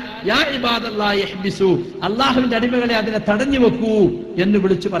ചാടിപ്പോയാൽ യാ ഇബാദല്ലാഹി യഹ്ബിസു, അള്ളാഹുവിന്റെ അടിമകളെ അതിനെ തടഞ്ഞു വെക്കൂ എന്ന്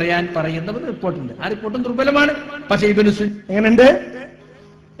വിളിച്ചു പറയാൻ പറയുന്ന ഒരു റിപ്പോർട്ടുണ്ട്. ആ റിപ്പോർട്ടും ദുർബലമാണ്. പക്ഷെ ഇബ്നു സുന്നി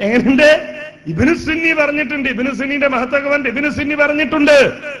എങ്ങനെയുണ്ട്? ഇബ്നു സുന്നി പറഞ്ഞിട്ടുണ്ട്. ഇബ്നു സുന്നിന്റെ മഹത്വകവൻ ഇബ്നു സുന്നി പറഞ്ഞിട്ടുണ്ട്.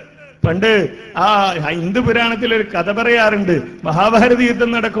 പണ്ട് ആ ഹിന്ദു പുരാണത്തിൽ ഒരു കഥ പറയാറുണ്ട്. മഹാഭാരത യുദ്ധം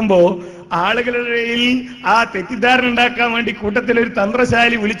നടക്കുമ്പോ ആളുകളുടെ ആ തെറ്റിദ്ധാരണ ഉണ്ടാക്കാൻ വേണ്ടി കൂട്ടത്തിൽ ഒരു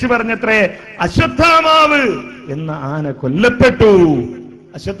തന്ത്രശാലി വിളിച്ചു പറഞ്ഞത്രേ, അശ്വത്ഥാമാവ് എന്ന ആന കൊല്ലപ്പെട്ടു.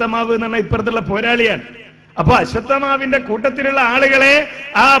 അശ്വത്ഥമാവ് എന്ന് പറഞ്ഞാൽ ഇപ്പുറത്തുള്ള പോരാളിയാണ്. അപ്പൊ അശ്വത്ഥമാവിന്റെ കൂട്ടത്തിലുള്ള ആളുകളെ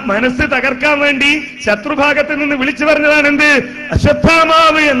ആ മനസ്സ് തകർക്കാൻ വേണ്ടി ശത്രുഭാഗത്ത് നിന്ന് വിളിച്ചു പറഞ്ഞതാണ് എന്ത്?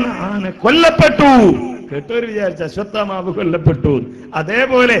 അശ്വത്ഥാമാവ് എന്ന ആന കൊല്ലപ്പെട്ടു. കേട്ടോര് വിചാരിച്ച അശ്വത്ഥാമാവ് കൊല്ലപ്പെട്ടു.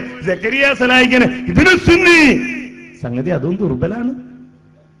 അതേപോലെ സക്കരിയ സലാഹിക്കന് ഇബ്നു സുന്നി സംഗതി അതും ദുർബലാണ്.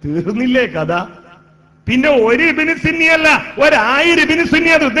 തീർന്നില്ലേ കഥ? പിന്നെ ഒരു ഇബ്നു സുന്നിയല്ല, 1000 ഇബ്നു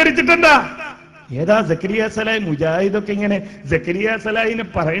സുന്നി അത് ഉദ്ധരിച്ചിട്ടുണ്ടാ. ഏതാ സക്കരിയ സലാഹി? മുജാഹിദൊക്കെ ഇങ്ങനെ സക്കരിയ സലാഹിനെ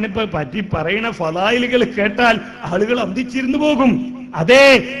പറയുന്ന ഫലായിലുകൾ കേട്ടാൽ ആളുകൾ അന്തിച്ചിരുന്നു പോകും. അതെ,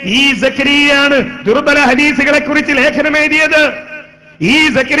 ഈ സക്കരിയാണ് ദുർബല ഹദീസുകളെ കുറിച്ച് ലേഖനം എഴുതിയത്. ഈ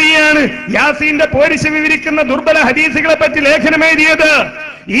സക്കരിയാണ് യാസീന്റെ പോരിശ വിവരിക്കുന്ന ദുർബല ഹദീസുകളെ പറ്റി ലേഖനം എഴുതിയത്.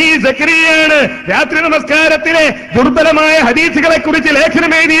 ഈ സക്കരിയാണ് രാത്രി നമസ്കാരത്തിലെ ദുർബലമായ ഹദീസുകളെ കുറിച്ച്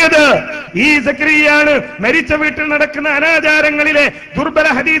ലേഖനം എഴുതിയത്. ഈ സക്കരിയാണ് മരിച്ച വീട്ടിൽ നടക്കുന്ന അനാചാരങ്ങളിലെ ദുർബല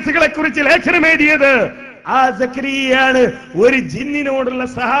ഹദീസുകളെ കുറിച്ച് ലേഖനം എഴുതിയത്. ആ സക്കരിയാണ് ഒരു ജിന്നിനോടുള്ള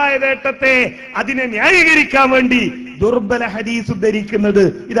സഹായതേട്ടത്തെ അതിനെ ന്യായീകരിക്കാൻ വേണ്ടി ദുർബല ഹദീസ് ഉദ്ധരിക്കുന്നത്.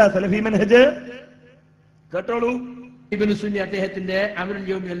 ഇതാ സലഫി മനഹജ്. കേട്ടോളൂ. ഇബ്നു സുന്നി അദ്ദേഹത്തിന്റെ അമലുൽ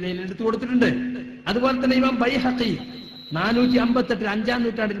യൗമി വൽ ലൈല എടുത്തു കൊടുത്തിട്ടുണ്ട്. അതുപോലെ തന്നെ ഇമാം ബൈഹഖി 458 5-ാം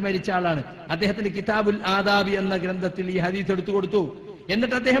നൂറ്റാണ്ടിൽ മരിച്ച ആളാണ്. അദ്ദേഹത്തിന്റെ കിതാബുൽ ആദാബി എന്ന ഗ്രന്ഥത്തിൽ ഈ ഹദീസ് എടുത്തു കൊടുത്തു.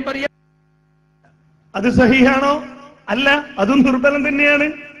 എന്നിട്ട് അദ്ദേഹം പറയാ, അത് സഹീഹാണോ? അല്ല, അതും ദുർബലം തന്നെയാണ്.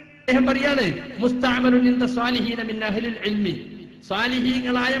 അദ്ദേഹം പറയാണ്, മുസ്തഅമലുൻ ഇൻദ സ്വാലിഹീന മിൻ അഹ്ലിൽ ഇൽമി,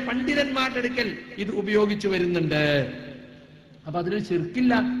 സ്വാലിഹീങ്ങളായ പണ്ഡിതന്മാരുടെ അടുക്കൽ ഇത് ഉപയോഗിച്ചു വരുന്നുണ്ട്. അപ്പൊ അതിലൊരു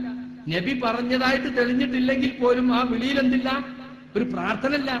ശിർക്കില്ല. നബി പറഞ്ഞതായിട്ട് തെളിഞ്ഞിട്ടില്ലെങ്കിൽ പോലും ആ വിളിയിൽ എന്തില്ല? ഒരു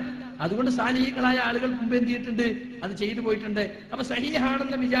പ്രാർത്ഥനല്ല. അതുകൊണ്ട് സാലിഹീങ്ങളായ ആളുകൾ മുമ്പ് എന്ത് ചെയ്തിട്ടുണ്ട്? അത് ചെയ്തു പോയിട്ടുണ്ട്. അപ്പൊ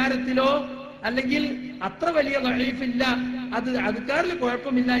സഹീഹാണെന്ന വിചാരത്തിലോ അല്ലെങ്കിൽ അത്ര വലിയ ദഈഫില്ല, അത് അദ്കാറിൽ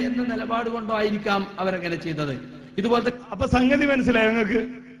കുഴപ്പമില്ല എന്ന നിലപാട് കൊണ്ടോ ആയിരിക്കാം അവരങ്ങനെ ചെയ്തത്. ഇതുപോലത്തെ അപ്പൊ സംഗതി മനസ്സിലായോ നിങ്ങൾക്ക്?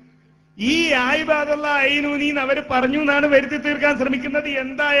 ഈ ആയിബാദല്ലാഹി ഐനൂനി അവര് പറഞ്ഞു എന്നാണ് വരുത്തി തീർക്കാൻ ശ്രമിക്കുന്നത്.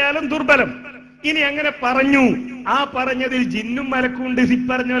 എന്തായാലും ദുർബലം. ഇനി അങ്ങനെ പറഞ്ഞു, ആ പറഞ്ഞതിൽ ജിന്നും മലക്കുണ്ട്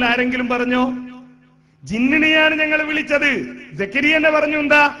പറഞ്ഞോ? ആരെങ്കിലും പറഞ്ഞോ? ജിന്നിനെയാണ് ഞങ്ങൾ വിളിച്ചത്. സക്കരിയ എന്നെ പറഞ്ഞു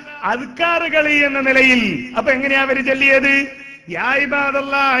എന്താ? അദ്കാറുകളി എന്ന നിലയിൽ. അപ്പൊ എങ്ങനെയാ അവര് ചൊല്ലിയത്? യാ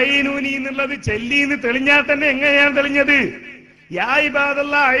ഇബാദല്ലാഹി ഐനൂനി എന്നുള്ളത് ചെല്ലിന്ന് തെളിഞ്ഞാൽ തന്നെ എങ്ങനെയാണ് തെളിഞ്ഞത്? യാ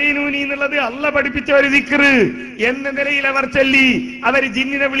ഇബാദല്ലാഹി ഐനൂനി എന്നുള്ളത് അള്ള പഠിപ്പിച്ച ഒരു ദിക്ർ എന്ന നിലയിൽ അവർ ചൊല്ലി. അവര്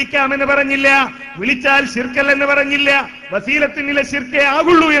ജിന്നിനെ വിളിക്കാമെന്ന് പറഞ്ഞില്ല, വിളിച്ചാൽ ശിർക്കല്ലെന്ന് പറഞ്ഞില്ല, വസീലത്തിനുള്ള ശിർക്കേ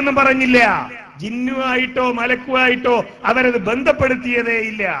ആകുള്ളൂ എന്നും പറഞ്ഞില്ല. ജിന്നുമായിട്ടോ മലക്കുമായിട്ടോ അവരത് ബന്ധപ്പെടുത്തിയതേ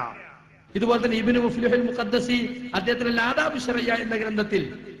ഇല്ല. ഇതുപോലെ തന്നെ ഇബ്നു മുഫ്ലിഹുൽ മുഖദ്ദസി അദ്ദേഹത്തിന്റെ ആദാബ് ശറയ്യ എന്ന ഗ്രന്ഥത്തിൽ,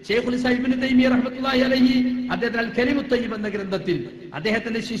 ശൈഖുൽ ഇസ്ലാം ഇബ്നു തൈമിയ്യ റഹ്മത്തുള്ളാഹി അലൈഹി അദ്ദേഹത്തിന്റെ അൽ കലിമുത് തയ്യിബ് എന്ന ഗ്രന്ഥത്തിൽ,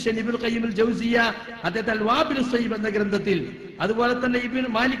 അദ്ദേഹത്തിന്റെ ശിഷ്യൻ ഇബ്നുൽ ഖയ്യിമുൽ ജൗസിയ്യ അദ്ദേഹത്തിന്റെ അൽ വാബിലുസ് തയ്യിബ് എന്ന ഗ്രന്ഥത്തിൽ, അതുപോലെ തന്നെ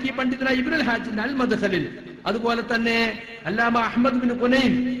ഇബ്നു മാലിക്കി പണ്ഡിതനായ ഇബ്നുൽ ഹാജിന്റെ അൽ മദ്ഖലിൽ, അതുപോലെ തന്നെ അല്ലാമ അഹ്മദ് ബിൻ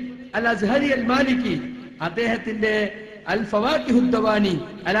ഖുനൈം അൽ അസ്ഹരി അൽ മാലിക്കി അദ്ദേഹത്തിന്റെ അൽ ഫവാക്കിഹുദ് ദവാനി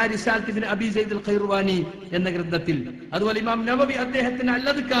അലാ റിസാലത്ത് ഇബ്നു അബി സൈദ് അൽ ഖൈർവാനി എന്ന ഗ്രന്ഥത്തിൽ, അതുപോലെ ഇമാം നവവി അദ്ദേഹത്തിന്റെ അൽ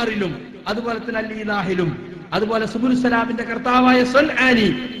അദ്കാറിലും അതുപോലെ തന്നെ അൽ ഇലാഹിലും, അതുപോലെ സുബുൽ സലാമിന്റെ കർത്താവായ സൽആനി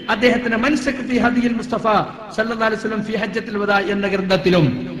അദ്ദേഹത്തിന്റെ മൻസക് ഫി ഹദിയിൽ മുസ്തഫ സല്ലല്ലാഹു അലൈഹി വസല്ലം ഫി ഹജ്ജത്തുൽ വദാ എന്ന ഗ്രന്ഥത്തിലും,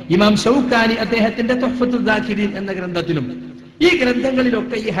 ഇമാം ഷൗക്കാനി അദ്ദേഹത്തിന്റെ തുഹ്ഫത്തുൽ ദാകിരീൻ എന്ന ഗ്രന്ഥത്തിലും, ഈ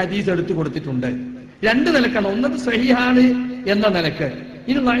ഗ്രന്ഥങ്ങളിലൊക്കെ ഈ ഹദീസ് എടുത്തു കൊടുത്തിട്ടുണ്ട്. രണ്ട് നിലക്കാണ്. ഒന്നത് സഹീഹാണ് എന്ന നിലക്ക്,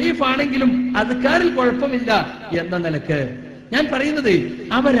 ഇനി ലഈഫ് ആണെങ്കിലും അദ്കാറിൽ കുഴപ്പമില്ല എന്ന നിലക്ക്. ഞാൻ പറയുന്നത്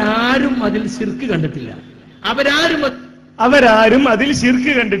അവരാരും അതിൽ ശിർക്ക് കണ്ടിട്ടില്ല. അവരാരും അതിൽ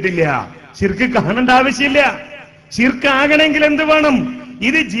ശിർക്ക് കണ്ടിട്ടില്ല. ശിർക്ക് കാണേണ്ട ആവശ്യമില്ല. ശിർക്ക് ആകണമെങ്കിൽ എന്ത് വേണം?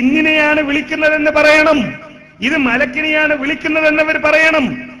 ഇത് ജിന്നിനെയാണ് വിളിക്കുന്നതെന്ന് പറയണം, ഇത് മലക്കിനെയാണ് വിളിക്കുന്നതെന്നവർ പറയണം.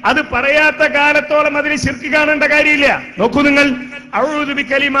 അത് പറയാത്ത കാലത്തോളം അതിന് ശിർക്ക് കാണേണ്ട കാര്യമില്ല. നോക്കൂ നിങ്ങൾ, അഊദു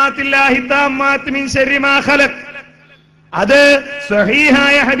ബികലിമാത്തില്ലാഹി താമ്മാത്തി മിൻ ശർരി മാ ഖലഖ്, അത്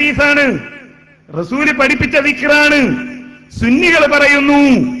സ്വഹീഹായ ഹദീസാണ്, റസൂല് പഠിപ്പിച്ച ദിക്റാണ്. സുന്നികൾ പറയുന്നു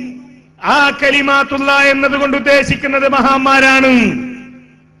ആ കലിമാത്തുള്ള എന്നതുകൊണ്ട് ഉദ്ദേശിക്കുന്നത് മഹാന്മാരാണ്.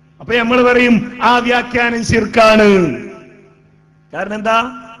 അപ്പൊ നമ്മൾ പറയും ആ വ്യാഖ്യാനം ശിർക്കാണ്. കാരണം എന്താ?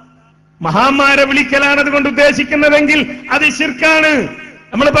 മഹാന്മാരെ വിളിക്കലാണ് അതുകൊണ്ട് ഉദ്ദേശിക്കുന്നതെങ്കിൽ അത് ശിർക്കാണ്.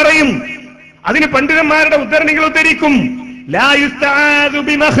 നമ്മൾ പറയും, അതിന് പണ്ഡിതന്മാരുടെ ഉദ്ധരണികൾ ഉദ്ധരിക്കും. ലാ യുസ്തആദു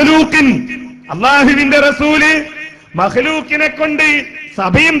ബിമഖ്ലൂഖിൻ, അല്ലാഹുവിന്റെ റസൂല് മഖ്ലൂക്കിനെ കൊണ്ട്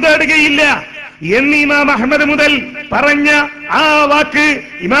സഭയും തേടുകയില്ല എന്ന് ഇമാം അഹ്മദ് മുതൽ പറഞ്ഞ ആ വാക്ക്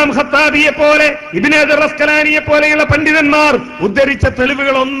ഇമാം ഖത്താബിയെ പോലെ ഇബ്നു ഹജർ അസ്കലാനിയെ പോലെയുള്ള പണ്ഡിതന്മാർ ഉദ്ധരിച്ച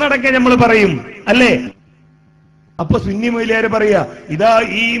തെളിവുകൾ ഒന്നടങ്കം നമ്മൾ പറയും, അല്ലേ? അപ്പൊ സുന്നി മൗലിയാര് പറയാ, ഇതാ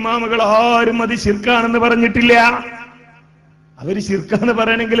ഈ ഇമാമുകൾ ആരും അത് ശിർക്കാണെന്ന് പറഞ്ഞിട്ടില്ല. അവര് ശിർക്കാന്ന്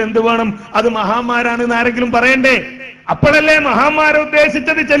പറയണമെങ്കിൽ എന്ത് വേണം? അത് മഹാന്മാരാണെന്ന് ആരെങ്കിലും പറയണ്ടേ? അപ്പോഴല്ലേ മഹാന്മാരെ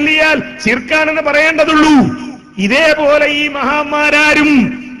ഉദ്ദേശിച്ചത് ചൊല്ലിയാൽ ശിർക്കാണെന്ന് പറയേണ്ടതുള്ളൂ. ഇതേപോലെ ഈ മഹാന്മാരാരും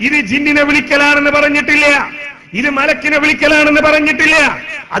ഇത് ജിന്നിനെ വിളിക്കലാണെന്ന് പറഞ്ഞിട്ടില്ല, ഇത് മലക്കിനെ വിളിക്കലാണെന്ന് പറഞ്ഞിട്ടില്ല.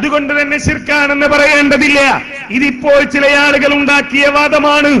 അതുകൊണ്ട് തന്നെ ശിർക്കാണെന്ന് പറയേണ്ടതില്ല. ഇതിപ്പോൾ ചില ആളുകൾ ഉണ്ടാക്കിയ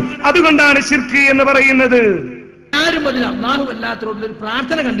വാദമാണ്, അതുകൊണ്ടാണ് ശിർക്ക് എന്ന് പറയുന്നത്. ആരും അതിൽ അല്ലാഹു അല്ലാത്തവരോടുള്ള ഒരു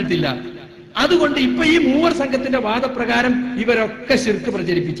പ്രാർത്ഥന കണ്ടിട്ടില്ല. അതുകൊണ്ട് ഇപ്പൊ ഈ മൂവർ സംഘത്തിന്റെ വാദപ്രകാരം ഇവരൊക്കെ ശിർക്ക്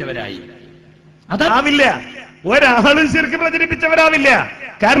പ്രചരിപ്പിച്ചവരായി. അതാവില്ല, ഒരാളും ശിർക്ക് പ്രചരിപ്പിച്ചവരാവില്ല.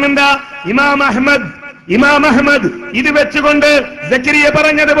 കാരണം എന്താ? ഇമാം അഹ്മദ് ഇത് വെച്ചുകൊണ്ട് സക്കരിയ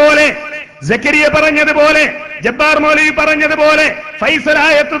പറഞ്ഞതുപോലെ ജബ്ബാർ മൗലവി പറഞ്ഞതുപോലെ ഫൈസൽ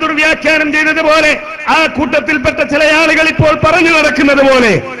ആയത്ത് ദുർവ്യാഖ്യാനം ചെയ്തതുപോലെ ആ കൂട്ടത്തിൽപ്പെട്ട ചില ആളുകൾ ഇപ്പോൾ പറഞ്ഞു നടക്കുന്നത്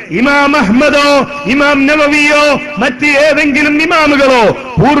പോലെ ഇമാം അഹ്മദോ ഇമാം നവവിയോ മറ്റ് ഏതെങ്കിലും ഇമാമുകളോ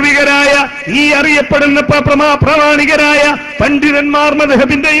പൂർവികരായ ഈ അറിയപ്പെടുന്ന പ്രാമാണികരായ പണ്ഡിതന്മാർ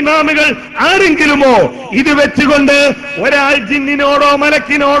മദ്ഹബിന്റെ ഇമാമുകൾ ആരെങ്കിലുമോ ഇത് വെച്ചുകൊണ്ട് ഒരാൾ ജിന്നിനോടോ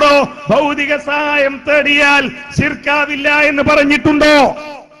മലക്കിനോടോ ഭൗതിക സഹായം തേടിയാൽ ശിർക്കാവില്ല എന്ന് പറഞ്ഞിട്ടുണ്ടോ?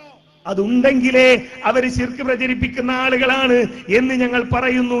 അതുണ്ടെങ്കിലേ അവര് ശിർക്ക് പ്രചരിപ്പിക്കുന്ന ആളുകളാണ് എന്ന് ഞങ്ങൾ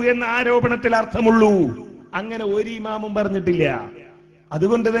പറയുന്നു എന്ന ആരോപണത്തിൽ അർത്ഥമുള്ളൂ. അങ്ങനെ ഒരു ഇമാമും പറഞ്ഞിട്ടില്ല.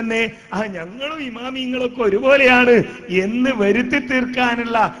 അതുകൊണ്ട് തന്നെ ഞങ്ങളും ഇമാമിങ്ങളൊക്കെ ഒരുപോലെയാണ് എന്ന് വരുത്തി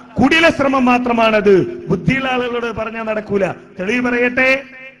തീർക്കാനുള്ള കുടില ശ്രമം മാത്രമാണത്. ബുദ്ധിയുള്ള ആളുകളോട് പറഞ്ഞാൽ നടക്കൂല. തെളിവ് പറയട്ടെ.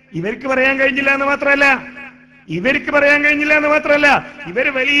 ഇവർക്ക് പറയാൻ കഴിഞ്ഞില്ല എന്ന് മാത്രമല്ല,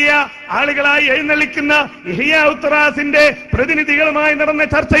 ഇവര് വലിയ ആളുകളായി എഴുന്നള്ളിക്കുന്ന ഇഹ്യാ ഉത്തറാസിന്റെ പ്രതിനിധികളുമായി നടന്ന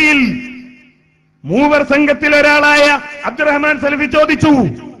ചർച്ചയിൽ മൂവർ സംഘത്തിൽ ഒരാളായ അബ്ദുറഹ്മാൻ സലഫി ചോദിച്ചു,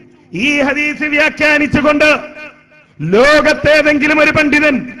 ഈ ഹദീസ് വ്യാഖ്യാനിച്ചുകൊണ്ട് ലോകത്തേതെങ്കിലും ഒരു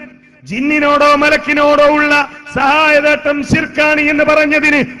പണ്ഡിതൻ ജിന്നിനോടോ മലക്കിനോടോ ഉള്ള സഹായതേട്ടം ശിർക്കാണ് എന്ന്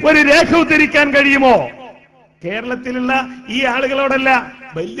പറഞ്ഞതിന് ഒരു രേഖ ഉദ്ധരിക്കാൻ കഴിയുമോ? കേരളത്തിലുള്ള ഈ ആളുകളോടല്ല,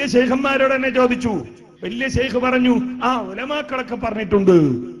 വലിയ ശൈഖന്മാരോട് തന്നെ ചോദിച്ചു. വലിയ ശൈഖ് പറഞ്ഞു, ഉലമാക്കളൊക്കെ പറഞ്ഞിട്ടുണ്ട്.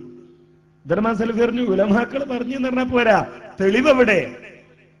 അബ്ദുറഹ്മാൻ സലഫി പറഞ്ഞു, ഉലമാക്കൾ പറഞ്ഞു എന്ന് പറഞ്ഞാൽ പോരാ, തെളിവ് എവിടെ?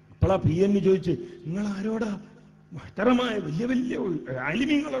 അപ്പോഴാ PN ചോദിച്ചു, നിങ്ങൾ ആരോടാ? മഹ്തറമായ വലിയ വലിയ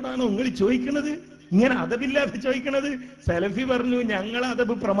ആലിമീങ്ങളോടാണോ നിങ്ങൾ ചോദിക്കുന്നത്? ഇങ്ങനെ അതബില്ലാതെ ചോദിക്കണത്? സലഫി പറഞ്ഞു, ഞങ്ങൾ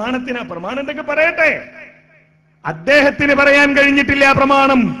അതബ് പ്രമാണത്തിനാ. പ്രമാണം എന്തൊക്കെ പറയട്ടെ. അദ്ദേഹത്തിന് പറയാൻ കഴിഞ്ഞിട്ടില്ല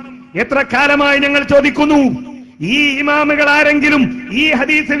പ്രമാണം. എത്ര കാലമായി ഞങ്ങൾ ചോദിക്കുന്നു. ഈ ഇമാമുകൾ ആരെങ്കിലും ഈ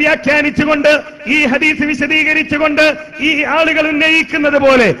ഹദീസ് വ്യാഖ്യാനിച്ചുകൊണ്ട്, ഈ ഹദീസ് വിശദീകരിച്ചുകൊണ്ട് ഈ ആളുകൾ ഉന്നയിക്കുന്നത്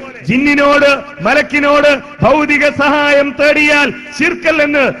പോലെ ജിന്നിനോട് മലക്കിനോട് ഭൗതിക സഹായം തേടിയാൽ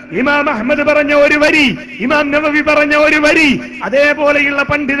ശിർക്കല്ലെന്ന് ഇമാം അഹ്മദ് പറഞ്ഞ ഒരു വരി, ഇമാം നവവി പറഞ്ഞ ഒരു വരി, അതേപോലെയുള്ള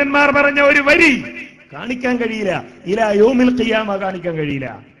പണ്ഡിതന്മാർ പറഞ്ഞ ഒരു വരി കാണിക്കാൻ കഴിയില്ല. ഇലാ യൗമിൽ ഖിയാമ കാണിക്കാൻ കഴിയില്ല.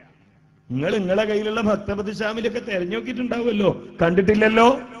 നിങ്ങളെ കയ്യിലുള്ള ഭക്തപതി ഷാമിലൊക്കെ തെരഞ്ഞു നോക്കിയിട്ടുണ്ടാവുമല്ലോ, കണ്ടിട്ടില്ലല്ലോ.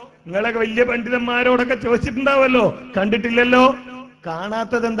 നിങ്ങളെ വലിയ പണ്ഡിതന്മാരോടൊക്കെ ചോദിച്ചിട്ടുണ്ടാവുമല്ലോ, കണ്ടിട്ടില്ലല്ലോ.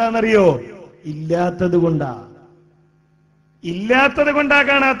 കാണാത്തത് എന്താണെന്നറിയോ? ഇല്ലാത്തത് കൊണ്ടാ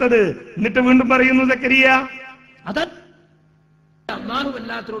കാണാത്തത്. എന്നിട്ട് വീണ്ടും പറയുന്നു സക്കരിയ, അത് അല്ലാഹു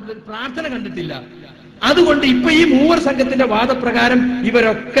അല്ലാത്തവരോട് പ്രാർത്ഥന കണ്ടിട്ടില്ല. അതുകൊണ്ട് ഇപ്പൊ ഈ മൂവർ സംഘത്തിന്റെ വാദപ്രകാരം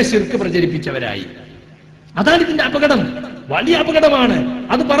ഇവരൊക്കെ ശിർക്ക് പ്രചരിപ്പിച്ചവരായി. അതാണ് ഇതിന്റെ അപകടം, വലിയ അപകടമാണ്.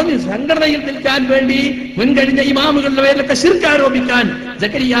 അത് പറഞ്ഞ് സംഘടനയിൽ നിൽക്കാൻ വേണ്ടി മുൻകഴിഞ്ഞ ഇമാമുകളുടെ പേരിലൊക്കെ ശിർക്ക് ആരോപിക്കാൻ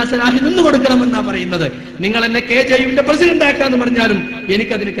സക്കരിയ സലാഹി നിന്നുകൊടുക്കണമെന്നാ പറയുന്നത്. നിങ്ങൾ എന്നെ KJUവിന്റെ പ്രസിഡന്റ് ആക്കാന്ന് പറഞ്ഞാലും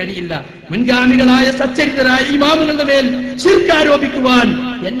എനിക്കതിന് കഴിയില്ല. മുൻഗാമികളായ സച്ചരിതരായ ഇമാമുകളുടെ മേൽ ശിർക്ക് ആരോപിക്കുവാൻ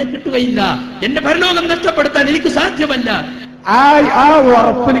എന്നെ കിട്ടുകയില്ല. എന്റെ ഭരണോകം നഷ്ടപ്പെടുത്താൻ എനിക്ക് സാധ്യമല്ല. ആ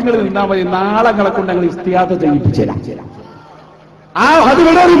ഉറപ്പ് നിങ്ങൾ നിന്നാ മതി. നാളെ കൊണ്ട് ഞങ്ങൾ ഇസ്തിയാദ ചെയ്യിപ്പിച്ചേരാം. അത്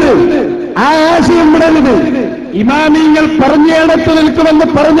വിടരുത്, ആ ആശയം വിടരുത്. ഇമാമിങ്ങൾ പറഞ്ഞിടത്ത് നിൽക്കുമെന്ന്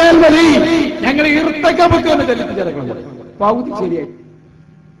പറഞ്ഞാൽ മതി. ഞങ്ങൾ ഇർത്തക്കബുക്കെന്ന് ചെല്ലിപ്പിച്ചിറക്കുന്നത്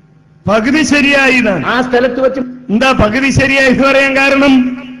പകുതി ശരിയായി. ആ സ്ഥലത്ത് വെച്ച് എന്താ പകുതി ശരിയായി എന്ന് പറയാൻ കാരണം?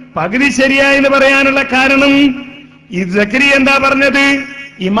 പകുതി ശരിയായി എന്ന് പറയാനുള്ള കാരണം ഈ സക്കരിയ എന്താ പറഞ്ഞത്?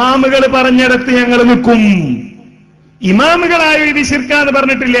 ഇമാമുകൾ പറഞ്ഞിടത്ത് ഞങ്ങൾ നിൽക്കും. ഇമാമുകളായോ ഇത് ശിർക്കാന്ന്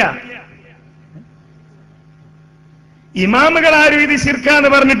പറഞ്ഞിട്ടില്ല. ഇമാമുകളാരും ഇത് ശിർക്കാന്ന്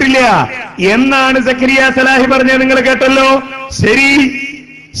പറഞ്ഞിട്ടില്ല എന്നാണ് സക്കരിയ സലാഹി പറഞ്ഞത്. നിങ്ങൾ കേട്ടല്ലോ. ശരി.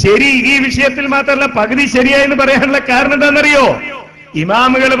 ഈ വിഷയത്തിൽ മാത്രമല്ല, പകുതി ശരിയായെന്ന് പറയാനുള്ള കാരണം എന്താണെന്നറിയോ?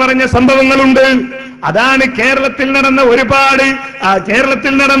 ഇമാമുകൾ പറഞ്ഞ സംഭവങ്ങളുണ്ട്. അതാണ് കേരളത്തിൽ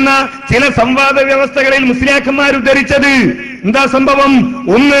നടന്ന ചില സംവാദ വ്യവസ്ഥകളിൽ മുസ്ലിയാക്കന്മാർ ഉദ്ധരിച്ചത്. എന്താ സംഭവം?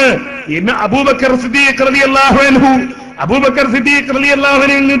 ഒന്ന്, അബൂബക്കർ സിദ്ദീഖ് റളിയല്ലാഹു അൻഹു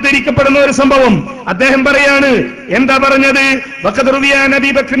ഉദ്ധരിക്കപ്പെടുന്ന ഒരു സംഭവം. അദ്ദേഹം പറയാണ്, എന്താ പറഞ്ഞത്?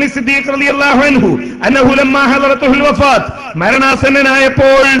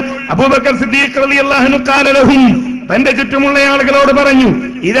 മരണാസന്നനായപ്പോൾ അബൂബക്കർ സിദ്ദീഖ് റളിയല്ലാഹു അൻഹു ഖാല ലഹും, തന്റെ ചുറ്റുമുള്ള ആളുകളോട് പറഞ്ഞു,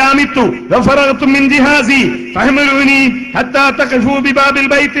 ഇദാമിത്തു ഗഫറതു മിൻ ജിഹാസി ഫഹ്മലൂനി ഹത്താ തഖഫു ബിബാബിൽ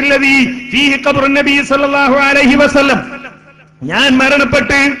ബൈത്തിൽ ലദീ ഫീഹി ഖബ്റുൻ നബി സല്ലല്ലാഹു അലൈഹി വസല്ലം. ഞാൻ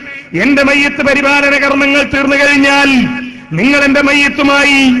മരണപ്പെട്ട് എന്റെ മയ്യത്ത് പരിപാലന കർമ്മങ്ങൾ തീർന്നു കഴിഞ്ഞാൽ നിങ്ങൾ എന്റെ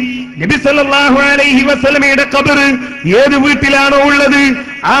മയ്യത്തുമായി നബി സല്ലല്ലാഹു അലൈഹി വസല്ലമയുടെ ഖബർ ഏത് വീട്ടിലാണോ ഉള്ളത്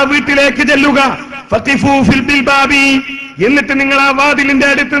ആ വീട്ടിലേക്ക് ചെല്ലുക. ഫഖിഫു ഫിൽ ബിൽബാബി, എന്നിട്ട് നിങ്ങൾ ആ വാതിലിന്റെ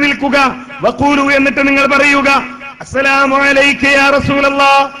അടുത്ത് നിൽക്കുക. വഖൂലു, എന്നിട്ട് നിങ്ങൾ പറയുക, അസ്സലാമു അലൈക യാ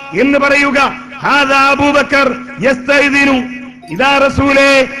റസൂലല്ലാഹ് എന്ന് പറയുക. ഹാദാ അബൂബക്കർ യസ്തഇദിനു, ഇദാ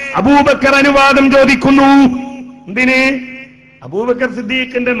റസൂലേ, അബൂബക്കർ അനുവാദം ചോദിക്കുന്നു. എന്തിന്? അബൂബക്കർ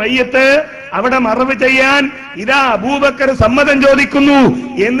സിദ്ദീഖിന്റെ മയ്യത്ത് അവിടെ മറവ് ചെയ്യാൻ ഇതാ അബൂബക്കർ സമ്മതം ചോദിക്കുന്നു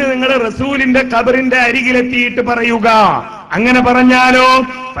എന്ന് നിങ്ങൾ റസൂലിന്റെ ഖബറിന്റെ അരികിലെത്തിയിട്ട് പറയുക. അങ്ങനെ പറഞ്ഞാലോ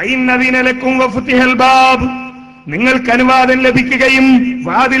ഫൈനദിനലക്കും വഫുതിഹൽ ബാബ്, നിങ്ങൾക്ക് അനുവാദം ലഭിക്കുകയും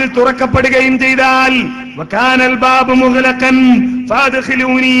വാതിൽ തുറക്കപ്പെടുകയും ചെയ്താൽ വകാനൽ ബാബ് മുഗ്ലഖൻ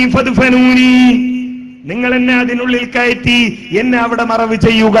ഫദ്ഖിലൂനി ഫദ്ഫനൂനി, നിങ്ങൾ എന്നെ അതിനുള്ളിൽ കയറ്റി എന്നെ അവിടെ മറവ്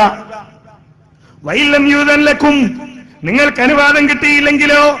ചെയ്യുക. വൈലം യുദല്ലക്കും, നിങ്ങൾക്ക് അനുവാദം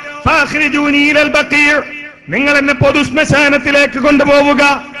കിട്ടിയില്ലെങ്കിലോ ഫാഖ്രിജൂനി ഇലൽ ബഖീഅ്, നിങ്ങൾ എന്നെ പൊതുശ്മശാനത്തിലേക്ക് കൊണ്ടുപോവുക.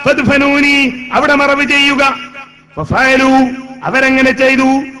 ഫദ്ഫനൂനി, അവിടെ മറവ് ചെയ്യുക. ഫഫഅലു, അവരങ്ങനെ ചെയ്തു.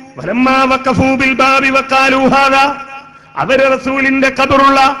 വലമ്മാ വഖഫൂ ബിൽ ബാബി വഖാലൂ ഹാദാ, അവര് റസൂലിന്റെ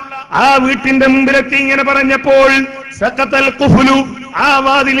ഖബറുള്ള ആ വീട്ടിന്റെ മുമ്പിലെത്തി ഇങ്ങനെ പറഞ്ഞപ്പോൾ സഖതൽ ഖുഫ്ലു, ആ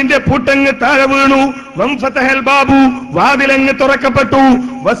വാതിലിന്റെ പൂട്ടങ്ങ് താഴെ വീണു. വംഫതഹൽ ബാബു, വാതിലങ്ങ് തുറക്കപ്പെട്ടു.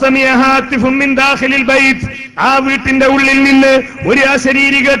 വസമിയ ഹാത്തിഫുൻ മിൻ ദാഖിലിൽ ബൈത്ത്, ആ വീട്ടിന്റെ ഉള്ളിൽ നിന്ന് ഒരു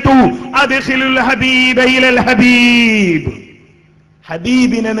അശരീരി കേട്ടു. അദ്ഖിലുൽ ഹബീബ ഇലൽ ഹബീബ്,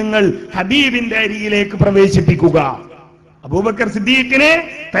 ഹബീബിനെ നിങ്ങൾ ഹബീബിന്റെ അരികിലേക്ക് പ്രവേശിപ്പിക്കുക. അബൂബക്കർ സിദ്ദീഖിനെ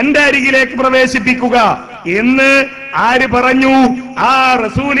തന്റെ അരികിലേക്ക് പ്രവേശിപ്പിക്കുക എന്ന് ആര് പറഞ്ഞു? ആ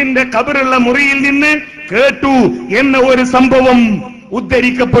റസൂലിന്റെ ഖബറുള്ള മുറിയിൽ നിന്ന് കേട്ടു എന്ന ഒരു സംഭവം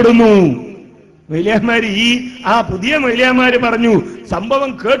ഉദ്ധരിക്കപ്പെടുന്നു. മൗലവിമാര് ആ പുതിയ മൗലവിമാര് പറഞ്ഞു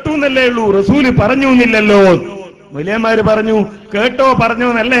സംഭവം കേട്ടു എന്നല്ലേ ഉള്ളൂ, റസൂല് പറഞ്ഞു എന്നില്ലല്ലോ. മൗലവിമാര് പറഞ്ഞു കേട്ടോ പറഞ്ഞോ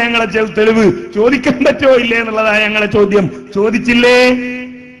എന്നല്ല ഞങ്ങളെ തെളിവ്, ചോദിക്കാൻ പറ്റോ ഇല്ലേ എന്നുള്ളതാ ഞങ്ങളെ ചോദ്യം.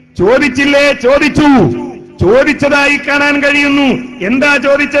 ചോദിച്ചു, ചോദിച്ചതായി കാണാൻ കഴിയുന്നു. എന്താ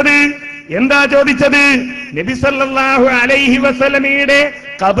ചോദിച്ചത്? നബി സല്ലല്ലാഹു അലൈഹി വസല്ലമയുടെ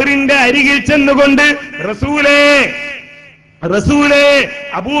ഖബറിന്റെ അരികിൽ ചെന്നുകൊണ്ട് റസൂലേ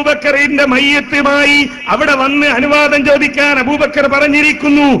അബൂബക്കറിന്റെ മയ്യത്തുമായി അവിടെ വന്ന് അനുവാദം ചോദിക്കാൻ അബൂബക്കർ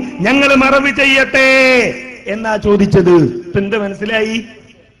പറഞ്ഞിരിക്കുന്നു, ഞങ്ങൾ മറവ് ചെയ്യട്ടെ എന്നാ ചോദിച്ചത്.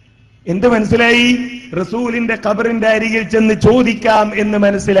 എന്ത് മനസ്സിലായി? റസൂലിന്റെ ഖബറിന്റെ അരികിൽ ചെന്ന് ചോദിക്കാം എന്ന്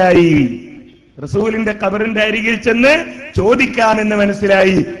മനസ്സിലായി. റസൂലിന്റെ ഖബറിന്റെ അരികിൽ ചെന്ന് ചോദിക്കാമെന്ന്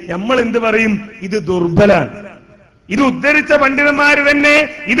മനസ്സിലായി. നമ്മൾ എന്ത് പറയും? ഇത് ദുർബലാണ്, ഇത് ഉദ്ധരിച്ച പണ്ഡിതന്മാര് തന്നെ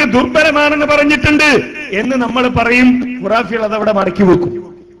ഇത് ദുർബലമാണെന്ന് പറഞ്ഞിട്ടുണ്ട് എന്ന് നമ്മൾ പറയും. ഖുറാഫികൾ അതവിടെ മടക്കി വെക്കും.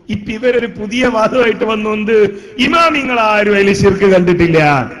 ഇപ്പൊ ഇവരൊരു പുതിയ വാദമായിട്ട് വന്നുകൊണ്ട് ഇമാമിങ്ങൾ ആരും അതിൽ ശിർക്ക് കണ്ടിട്ടില്ല.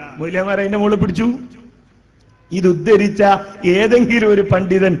 മൂല്യന്മാരെ അതിന്റെ മുകളിൽ പിടിച്ചു. ഇത് ഉദ്ധരിച്ച ഏതെങ്കിലും ഒരു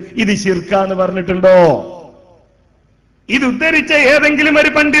പണ്ഡിതൻ ഇത് ശിർക്കാന്ന് പറഞ്ഞിട്ടുണ്ടോ? ഇത് ഉദ്ധരിച്ച ഏതെങ്കിലും ഒരു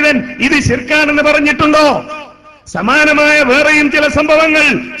പണ്ഡിതൻ ഇത് ശിർക്കാണെന്ന് പറഞ്ഞിട്ടുണ്ടോ? സമാനമായ വേറെയും ചില സംഭവങ്ങൾ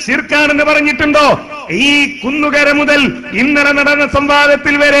ശിർക്കാണെന്ന് പറഞ്ഞിട്ടുണ്ടോ? ഈ കുന്നുകര മുതൽ ഇന്നലെ നടന്ന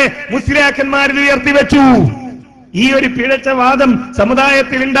സംവാദത്തിൽ വരെ മുസ്ലിയാക്കന്മാരിൽ ഉയർത്തിവെച്ചു. ഈ ഒരു പിഴച്ച വാദം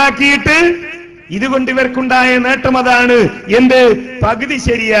സമുദായത്തിൽ ഉണ്ടാക്കിയിട്ട് ഇതുകൊണ്ട് ഇവർക്കുണ്ടായ നേട്ടം അതാണ്. എന്ത്? പകുതി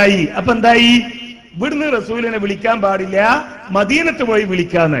ശരിയായി. അപ്പൊ എന്തായി? ഇവിടുന്ന് റസൂലിനെ വിളിക്കാൻ പാടില്ല, മദീനത്ത് പോയി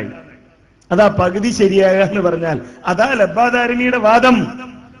വിളിക്കാനായി. അതാ പകുതി ശരിയാകുക എന്ന് പറഞ്ഞാൽ അതാ ലബ്ബാദാരിമിയുടെ വാദം.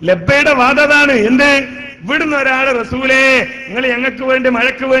 ലബ്ബയുടെ വാദം അതാണ്. എന്ത്? ഇവിടുന്ന് ഒരാള് റസൂലേ നിങ്ങൾ ഞങ്ങൾക്ക് വേണ്ടി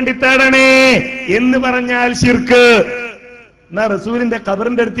മഴയ്ക്ക് വേണ്ടി തേടണേ എന്ന് പറഞ്ഞാൽ ശിർക്ക്. എന്നാ റസൂലിന്റെ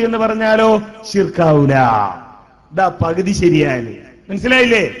ഖബറിന്റെ അടുത്ത് എന്ന് പറഞ്ഞാലോ ശിർക്കാവൂല. ഇതാ പകുതി ശരിയായാല്.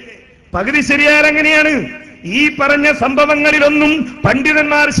 മനസ്സിലായില്ലേ? പകുതി ശരിയായാൽ എങ്ങനെയാണ്? ഈ പറഞ്ഞ സംഭവങ്ങളിലൊന്നും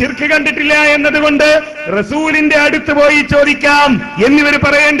പണ്ഡിതന്മാർ ശിർക്ക് കണ്ടിട്ടില്ല എന്നതുകൊണ്ട് റസൂലിന്റെ അടുത്ത് പോയി ചോദിക്കാം എന്നിവർ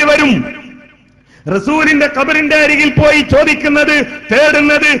പറയേണ്ടി വരും. റസൂലിന്റെ ഖബറിന്റെ അരികിൽ പോയി ചോദിക്കുന്നത്,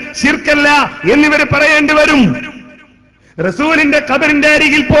 തേടുന്നത് ശിർക്കല്ല എന്നിവർ പറയേണ്ടി വരും. റസൂലിന്റെ ഖബറിന്റെ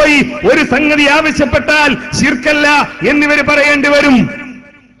അരികിൽ പോയി ഒരു സംഗതി ആവശ്യപ്പെട്ടാൽ ശിർക്കല്ല എന്നിവർ പറയേണ്ടി വരും.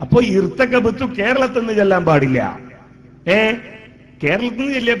 അപ്പോ ഇർത്തകബത്തു കേരളത്തിൽ നിന്ന് ചെല്ലാൻ പാടില്ല. കേരളത്തിൽ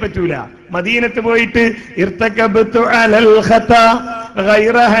നിന്ന് ചെല്ലാൻ പറ്റൂല. മദീനത്ത് പോയിട്ട് ഇർത്തകബത്തു അലൽ ഖതാ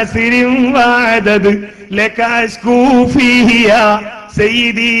ഗൈറ ഹസിരിൻ വഅദദ് ലക അസ്കൂ ഫീഹി യാ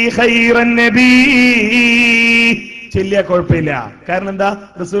സയ്യിദി ഖൈറൻ നബി ചെല്ലിയാ കുഴപ്പമില്ല. കാരണം എന്താ?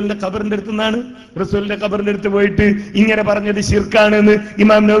 റസൂലിന്റെ ഖബറിന്റെ അടുത്ത് നിന്നാണ്. റസൂലിന്റെ ഖബറിന്റെ അടുത്ത് പോയിട്ട് ഇങ്ങനെ പറഞ്ഞത് ശിർക്കാണെന്ന്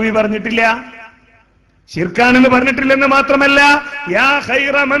ഇമാം നവവി പറഞ്ഞിട്ടില്ല. ശിർക്കാണെന്ന് പറഞ്ഞിട്ടില്ലെന്ന് മാത്രമല്ല, യാ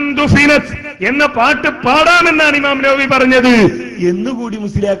ഖൈറ മൻ ദുഫിനത് എന്ന പാട്ട് പാടാമെന്നാണ് ഇമാം നവവി പറഞ്ഞത് എന്നുകൂടി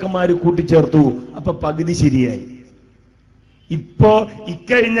മുസ്ലിയാക്കന്മാര് കൂട്ടിച്ചേർത്തു. അപ്പൊ പകുതി ശരിയായി. ഇപ്പോ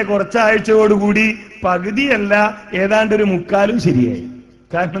ഇക്കഴിഞ്ഞ കുറച്ചാഴ്ചയോടുകൂടി പകുതിയല്ല, ഏതാണ്ട് ഒരു മുക്കാലും ശരിയായി.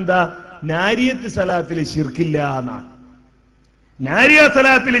 കാരണം എന്താ? നാരിയത്ത് സലാത്തില് ശിർക്കില്ല എന്നാണ്. നാരിയ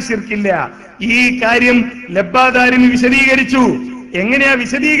സലാത്തില് ശിർക്കില്ല. ഈ കാര്യം ലബ്ബാദാരിമി വിശദീകരിച്ചു. എങ്ങനെയാ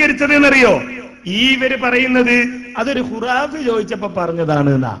വിശദീകരിച്ചത് എന്നറിയോ? ഇവര് പറയുന്നത് അതൊരു ഖുറാഫ് ചോദിച്ചപ്പോ പറഞ്ഞതാണ്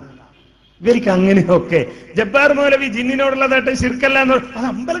എന്നാ. ഇവർക്ക് അങ്ങനെയൊക്കെ ജബ്ബാർ മൗലവി ജിന്നിനോടുള്ളതായിട്ട് ശിർക്കല്ല എന്ന് അത്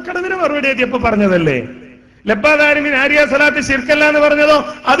അമ്പലക്കടവിന് മറുപടി എത്തിയപ്പോ പറഞ്ഞതല്ലേ. ലബ്ബാദാരിമി നാരിയ സലാത്ത് ശിർക്കല്ല എന്ന് പറഞ്ഞതോ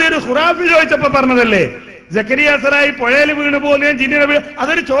അതൊരു ഖുറാഫ് ചോദിച്ചപ്പോ പറഞ്ഞതല്ലേ. സക്കരിയ സലായി പുഴയിൽ വീണ് പോകുന്ന ജിന്നിനെ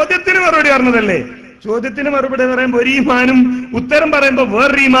അതൊരു ചോദ്യത്തിന് മറുപടി പറഞ്ഞതല്ലേ. ചോദ്യത്തിന് മറുപടി പറയുമ്പോ ഒരു ഈമാനും, ഉത്തരം പറയുമ്പോ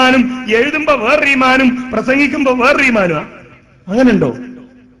വേറൊരു ഈമാനും, എഴുതുമ്പോ വേറൊരു ഈമാനും, പ്രസംഗിക്കുമ്പോ വേറൊരു ഈമാനുമാ. അങ്ങനെയുണ്ടോ?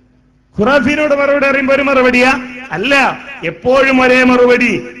 ഖുറാഫിനോട് മറുപടി അറിയുമ്പോ ഒരു മറുപടിയാ? അല്ല, എപ്പോഴും ഒരേ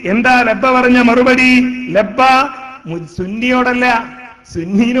മറുപടി. എന്താ ലബ്ബ പറഞ്ഞ മറുപടി? ലബ്ബ സുന്നിയോടല്ല,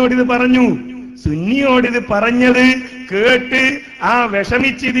 സുന്നീനോടിത് പറഞ്ഞു. സുന്നിയോടിത് പറഞ്ഞത് കേട്ട് ആ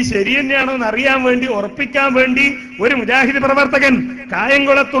വിഷമിച്ച് ഇത് ശരി തന്നെയാണോ എന്ന് അറിയാൻ വേണ്ടി, ഉറപ്പിക്കാൻ വേണ്ടി ഒരു മുജാഹിദ് പ്രവർത്തകൻ,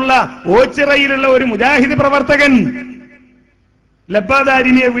 കായംകുളത്തുള്ള ഓച്ചിറയിലുള്ള ഒരു മുജാഹിദ് പ്രവർത്തകൻ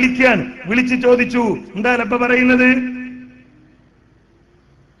ലബ്ബാദാരിമിയെ വിളിക്കുകയാണ്. വിളിച്ച് ചോദിച്ചു, എന്താ ലബ്ബ പറയുന്നത്?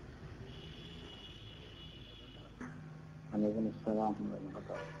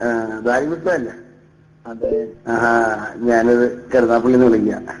 ദാരിമിത്തല്ലേ? അതെ. ഞാനത് കരുനാപ്പള്ളിന്ന്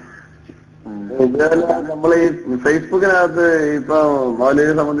വിളിക്കാം. ഇതല്ല, നമ്മള് ഈ ഫേസ്ബുക്കിനകത്ത് ഇപ്പൊ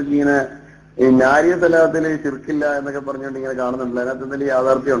മൗലവിയെ സംബന്ധിച്ച് ഇങ്ങനെ ഈ നാരിയ സലാത്തില് ശിർക്കില്ല എന്നൊക്കെ പറഞ്ഞുകൊണ്ട് ഇങ്ങനെ കാണുന്നുണ്ടല്ലോ. അതിനകത്ത് എന്തെങ്കിലും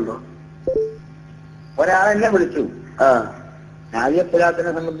യാഥാർത്ഥ്യം ഉണ്ടോ? ഒരാളെന്നെ വിളിച്ചു, നാരിയ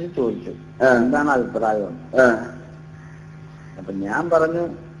സലാത്തിനെ സംബന്ധിച്ച് ചോദിച്ചു, എന്താണ് അഭിപ്രായം? അപ്പൊ ഞാൻ പറഞ്ഞു,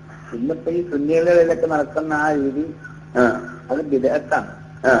 ഇന്നിപ്പോ ഈ സുന്നികളിലൊക്കെ നടക്കുന്ന ആ രീതി അത് ബിദഅത്താണ്.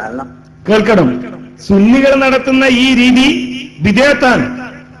 കാരണം കേൾക്കണം, സുന്നികൾ നടത്തുന്ന ഈ രീതി ബിദഅത്താണ്.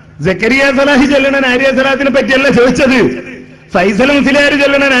 സക്കരിയ സലാഹി ചൊല്ലണ നാരിയ സലാത്തിനെ പറ്റിയല്ല ചോദിച്ചത്. ഫൈസൽ മുസ്ലിയാർ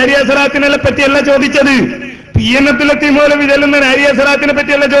ചൊല്ലണ നാരിയ സലാത്തിനെ പറ്റിയല്ല ചോദിച്ചത്. പി.എൻ. മൗലവി ചൊല്ലുന്ന നാരിയ സലാത്തിനെ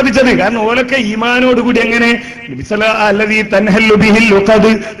പറ്റിയല്ല ചോദിച്ചത്. കാരണം ഓലൊക്കെ ഈമാനോടുകൂടി എങ്ങനെ അല്ലദീ തൻഹല്ലു ബിഹിൽ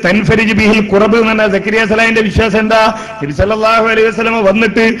ഉഖദ് തൻഫരിജു ബിഹിൽ ഖുറബ് എന്ന് പറഞ്ഞ സക്കരിയ സലാഹിന്റെ വിശ്വാസം എന്താ? നബി സല്ലല്ലാഹു അലൈഹി വസല്ലം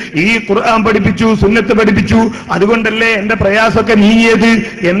വന്നിട്ട് ഈ ഖുർആൻ പഠിപ്പിച്ചു, സുന്നത്ത് പഠിപ്പിച്ചു, അതുകൊണ്ടല്ലേ എന്റെ പ്രയാസമൊക്കെ നീങ്ങിയത്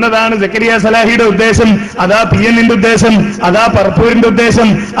എന്നതാണ് സക്കരിയ സലാഹിയുടെ ഉദ്ദേശം. അതാ പി.എൻ.ന്റെ ഉദ്ദേശം, അതാ പറപ്പൂരിന്റെ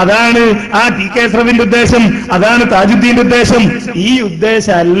ഉദ്ദേശം, അതാണ് ആ ടി.കെ. അഷ്റഫിന്റെ ഉദ്ദേശം, അതാണ് താജുദ്ദീന്റെ ഉദ്ദേശം. ഈ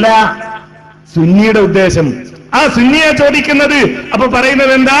ഉദ്ദേശമല്ല സുന്നിയുടെ ഉദ്ദേശം. ആ സുന്നിയെ ചോദിക്കുന്നത്. അപ്പൊ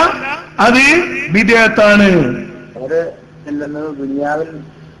പറയുന്നത് എന്താ? അത് ബിദ്അത്താണ്. അവര് ചെല്ലുന്നത് ദുനിയാവിൽ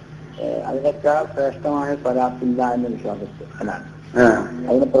അതിനേക്കാൾ ശ്രേഷ്ഠമായ സ്വലാത്തില്ല എന്ന വിശ്വാസത്തിലാണ്.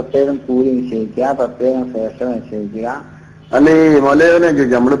 അതിന് പ്രത്യേകം കൂലി നിശ്ചയിക്കുക, പ്രത്യേകം ശേഷം നിശ്ചയിക്കുക. അല്ല ഈ മൊലയോനെ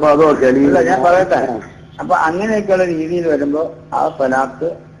ചോദിച്ചു നമ്മളിപ്പോ അതൊക്കെ ഞാൻ പറയട്ടെ. അപ്പൊ അങ്ങനെയൊക്കെയുള്ള രീതിയിൽ വരുമ്പോ ആ സ്വലാത്ത്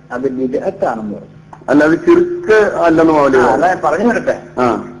അത് ബിദ്അത്താണെന്ന് പറയും. അല്ല അത് ശിർക്ക് അല്ലെന്ന് മൗലവി അല്ല പറഞ്ഞു വരട്ടെ.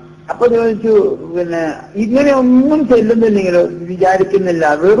 അപ്പൊ ചോദിച്ചു, പിന്നെ ഇങ്ങനെ ഒന്നും ചെല്ലുന്നില്ലെങ്കിലോ, വിചാരിക്കുന്നില്ല,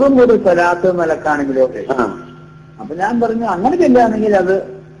 വെറും ഒരു സ്വലാത്ത് നിലക്കാണെങ്കിലോ. അപ്പൊ ഞാൻ പറഞ്ഞു അങ്ങനെ ചെല്ലുകയാണെങ്കിൽ അത്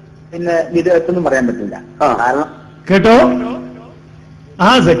പിന്നെ ബിദ്അത്തൊന്നും പറയാൻ പറ്റില്ല. കാരണം കേട്ടോ,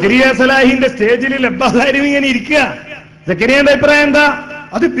 ആ സക്കരിയ സലാഹിന്റെ സ്റ്റേജിൽ ലബ്ബാസാരും ഇങ്ങനെ ഇരിക്കുക. സക്കരിയന്റെ അഭിപ്രായം എന്താ?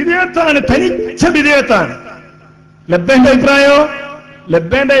 അത് ബിദ്അത്താണ്, തനിച്ച ബിദ്അത്താണ്. ലബ്ബന്റെ അഭിപ്രായോ?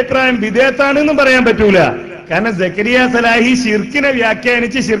 ലബ്ബന്റെ അഭിപ്രായം ബിദ്അത്താണെന്നും പറയാൻ പറ്റൂല. കാരണം സക്കരിയ സലാഹി ശിർക്കിനെ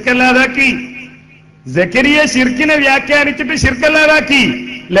വ്യാഖ്യാനിച്ച് ശിർക്കല്ലാതാക്കി. സക്കരിയ ശിർക്കിനെ വ്യാഖ്യാനിച്ചിട്ട് ശിർക്കല്ലാതാക്കി.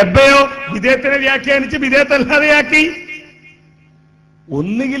 ലബ്ബയോ ബിദ്അത്തിനെ വ്യാഖ്യാനിച്ച് ബിദ്അത്തല്ലാതെയാക്കി.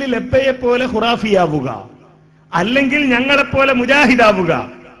 ഒന്നുകിൽ ലബ്ബയെ പോലെ ഖുറാഫിയാവുക, അല്ലെങ്കിൽ ഞങ്ങളെപ്പോലെ മുജാഹിദാവുക.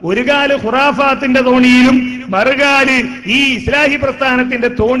 ഒരു കാല് ഖുറാഫാത്തിന്റെ തോണിയിലും മറുകാല് ഈ ഇസ്ലാഹി പ്രസ്ഥാനത്തിന്റെ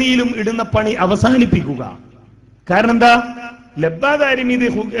തോണിയിലും ഇടുന്ന പണി അവസാനിപ്പിക്കുക. കാരണം എന്താ? ലബ്ബാദാരും ഇത്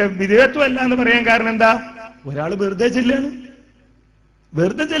വിദേഹത്വമല്ല എന്ന് പറയാൻ കാരണം എന്താ? ഒരാൾ വെറുതെ ചെല്ലാണ്,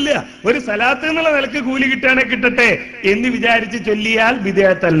 വെറുതെ ചെല്ലുക. ഒരു സലാത്ത് എന്നുള്ള നിലക്ക് കൂലി കിട്ടാണെ കിട്ടട്ടെ എന്ന് വിചാരിച്ച് ചൊല്ലിയാൽ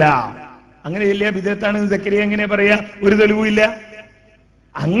വിദേഹത്തല്ല. അങ്ങനെ ചെല്ലിയ വിദേഹത്താണെന്ന് സക്കരിയ എങ്ങനെ പറയാ? ഒരു തെളിവുമില്ല.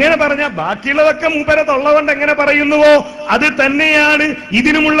 അങ്ങനെ പറഞ്ഞ ബാക്കിയുള്ളതൊക്കെ മൂപ്പരെ തൊള്ളകൊണ്ട് എങ്ങനെ പറയുന്നുവോ അത് തന്നെയാണ്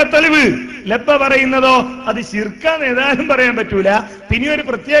ഇതിനുമുള്ള തെളിവ്. ലബ്ബ പറയുന്നതോ അത് ശിർക്കാന്ന് ഏതായാലും പറയാൻ പറ്റൂല. പിന്നെ ഒരു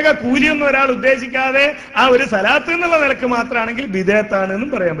പ്രത്യേക കൂലിയൊന്നും ഒരാൾ ഉദ്ദേശിക്കാതെ ആ ഒരു സലാത്ത് എന്നുള്ള നിലക്ക് മാത്രമാണെങ്കിൽ ബിദഅത്താണ്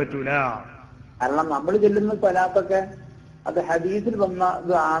എന്നും പറയാൻ പറ്റൂല. കാരണം നമ്മൾ ചെല്ലുന്ന സ്വലാത്തൊക്കെ അത് ഹദീസിൽ വന്ന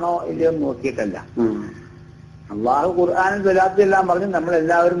ഇത് ആണോ ഇല്ലയോ നോക്കിയിട്ടല്ല. അള്ളാഹു ഖുർആനിൽ സ്വലാത്ത് എല്ലാം പറഞ്ഞ്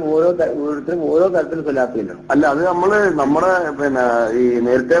നമ്മളെല്ലാവരും ഓരോരുത്തരും ഓരോ തരത്തിൽ സ്വലാത്ത് ചെല്ലണം. അല്ല അത് നമ്മുടെ പിന്നെ ഈ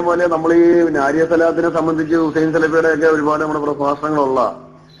നേരത്തെ പോലെ നമ്മൾ ഈ നാരിയ സലാത്തിനെ സംബന്ധിച്ച് ഹുസൈൻ സലഫിയുടെ ഒക്കെ ഒരുപാട് നമ്മുടെ പ്രഭാഷണങ്ങളുള്ള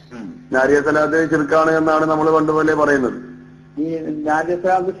നാരിയ സലാത്ത് ശിർക്കാണ് എന്നാണ് നമ്മൾ പണ്ടുപോലെ പറയുന്നത്. ഈ നാരിയ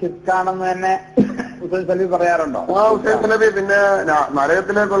സലാത്ത് ശിർക്കാണെന്ന് തന്നെ ഹുസൈൻ സലഫി പറയാറുണ്ടോ? ആ ഹുസൈൻ സലഫി പിന്നെ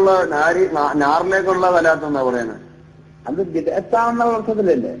നരകത്തിലേക്കുള്ള ഞാറിലേക്കുള്ള സലാത്ത് എന്നാ പറയുന്നത്. അത് ബിദ്അത്താണെന്ന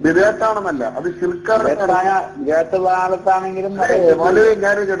അർത്ഥത്തിലല്ലേ? ബിദ്അത്താണെന്നല്ല, അത് ശിർക്കാണ്. ബിദ്അത്താണെങ്കിലും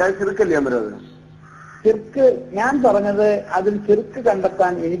ശിർക്കല്ലേ അന്നേരം അത്? ശിർക്ക് ഞാൻ പറഞ്ഞത് അതിൽ ശിർക്ക്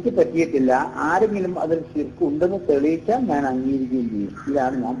കണ്ടെത്താൻ എനിക്ക് പറ്റിയിട്ടില്ല. ആരെങ്കിലും അതിൽ ശിർക്ക് ഉണ്ടെന്ന് തെളിയിച്ചാൽ ഞാൻ അംഗീകരിക്കുകയും ചെയ്യും.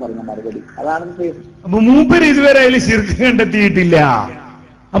 ഇതാണ് ഞാൻ പറഞ്ഞ മറുപടി. അതാണ് അപ്പൊ മൂപ്പര് ഇതുവരെ അതിൽ ശിർക്ക് കണ്ടെത്തിയിട്ടില്ല.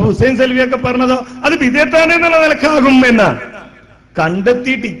 അപ്പൊ ഹുസൈൻ സലഫിയൊക്കെ പറഞ്ഞതോ അത് ബിദ്അത്താണ് എന്നുള്ള നിലക്കാകും എന്നാണ്.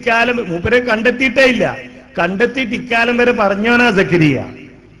 കണ്ടെത്തിയിട്ട് ഇക്കാലം മൂപ്പരെ കണ്ടെത്തിയിട്ടേ ഇല്ല. കണ്ടെത്തിയിട്ട് ഇക്കാലം വരെ പറഞ്ഞോനാ സക്കരിയ.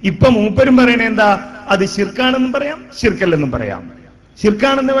 ഇപ്പൊ മൂപ്പരും പറയണ എന്താ? അത് ശിർക്കാണെന്നും പറയാം, ശിർക്കല്ലെന്നും പറയാം.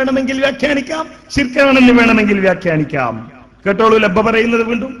 ശിർക്കാണെന്ന് വേണമെങ്കിൽ വ്യാഖ്യാനിക്കാം, ശിർക്കാണെന്ന് വേണമെങ്കിൽ വ്യാഖ്യാനിക്കാം. കേട്ടോളൂ ലബ്ബ പറയുന്നത്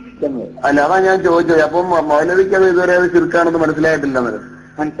വീണ്ടും. അല്ല അതാ ഞാൻ ചോദിച്ചത്. അപ്പം മൗലവിക്ക് അത് ഇതുവരെ അത് ശിർക്കാണെന്ന് മനസ്സിലായിട്ടില്ല.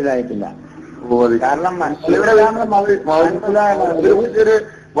 മനസ്സിലായിട്ടില്ല. കാരണം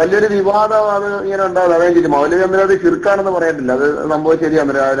വലിയൊരു വിവാദം അത് ഇങ്ങനെ ഉണ്ടാവും. അതായത് മൗലവി അന്നേരം അത് ശിർക്കാണെന്ന് പറയത്തില്ല. അത് സംഭവം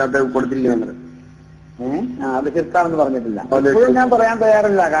ശരിയാന്നേരം അതിനകത്ത് കൊടുത്തിരിക്കുന്നേരം അത് ശിർക്കാണെന്ന് പറഞ്ഞിട്ടില്ല. ഇപ്പോഴും ഞാൻ പറയാൻ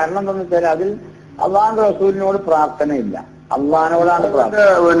തയ്യാറില്ല. കാരണം എന്താണെന്ന് വെച്ചാൽ അതിൽ അള്ളാഹുന്റെ റസൂലിനോട് പ്രാർത്ഥനയില്ല, അള്ളാഹിനോടാണ്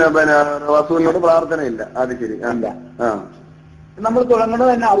റസൂലിനോട് പ്രാർത്ഥനയില്ല. അത് ശരി. നമ്മൾ തുടങ്ങുന്നത്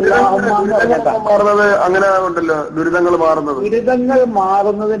തന്നെ മാറുന്നത് അങ്ങനെ ഉണ്ടല്ലോ, ദുരിതങ്ങൾ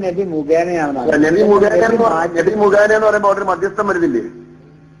മാറുന്നത് നബി മുഖേനയാണ്. നബി മുഖേന എന്ന് പറയുമ്പോൾ ഒരു മധ്യസ്ഥം വരുന്നില്ലേ?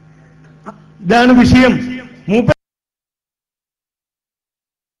 ഇതാണ് വിഷയം.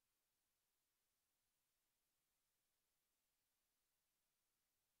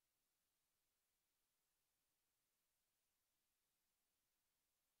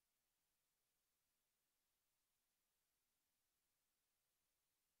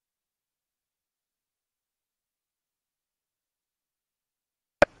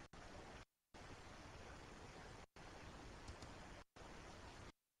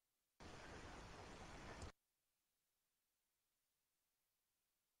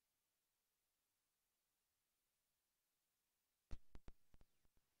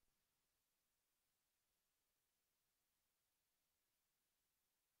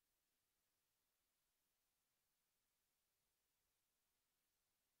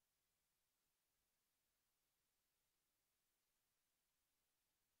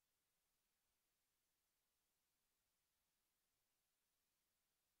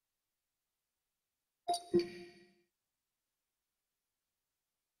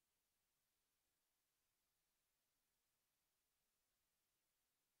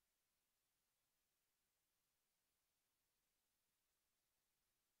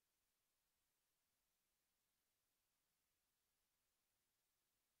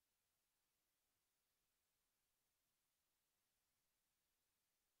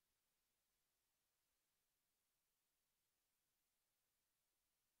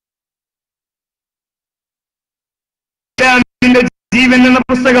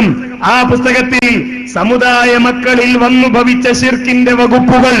 പുസ്തകം. ആ പുസ്തകത്തിൽ സമുദായ മക്കളിൽ വന്നു ഭവിച്ച ശിർക്കിന്റെ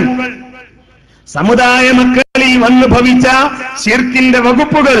വകുപ്പുകൾ, സമുദായ മക്കളിൽ വന്നു ഭവിച്ച ശിർക്കിന്റെ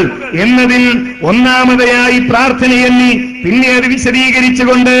വകുപ്പുകൾ എന്നതിൽ ഒന്നാമതായി പ്രാർത്ഥനയെന്നി പിന്നെ അത്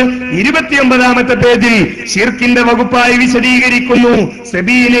വിശദീകരിച്ചുകൊണ്ട് 29-ാമത്തെ പേജിൽ ശിർക്കിന്റെ വകുപ്പായി വിശദീകരിക്കുന്നു.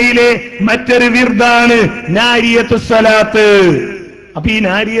 സബീനയിലെ മറ്റൊരു വിർദാണ് നാരിയത്തുസ്സലാത്ത്. അപ്പൊ ഈ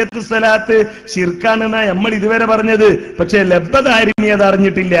നാരിയത്തുസ്സലാത്ത് ശിർക്കാണെന്നാ നമ്മൾ ഇതുവരെ പറഞ്ഞത്. പക്ഷെ ലബ്ധധാരിണി അത്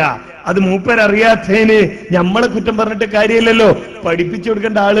അറിഞ്ഞിട്ടില്ല. അത് മൂപ്പരറിയാത്തതിന് നമ്മളെ കുറ്റം പറഞ്ഞിട്ട് കാര്യമില്ലല്ലോ. പഠിപ്പിച്ചു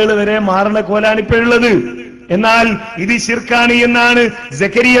കൊടുക്കേണ്ട ആളുകൾ വരെ മാറണ കോലാണ് ഇപ്പോഴുള്ളത്. എന്നാൽ ഇത് ശിർക്കാണ് എന്നാണ്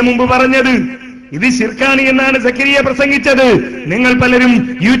സക്കരിയ മുമ്പ് പറഞ്ഞത്. ഇത് ശിർക്കാണ് എന്നാണ് സക്കരിയ പ്രസംഗിച്ചത്. നിങ്ങൾ പലരും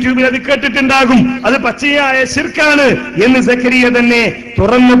യൂട്യൂബിൽ അത് കേട്ടിട്ടുണ്ടാകും. അത് പച്ചയായ ശിർക്കാണ് എന്ന് സക്കരിയ തന്നെ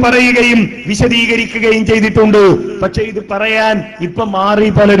തുറന്നു പറയുകയും വിശദീകരിക്കുകയും ചെയ്തിട്ടുണ്ട്. പക്ഷെ ഇത് പറയാൻ ഇപ്പൊ മാറി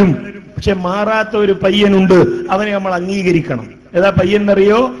പലരും. പക്ഷെ മാറാത്ത ഒരു പയ്യനുണ്ട്, അവനെ നമ്മൾ അംഗീകരിക്കണം. ഏതാ പയ്യൻ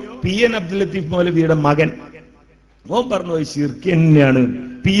എന്നറിയോ? PN അബ്ദുൽ ലത്തീഫ് മൗലവിയുടെ മകൻ. ഓൻ പറഞ്ഞു ശിർക്ക് തന്നെയാണ്.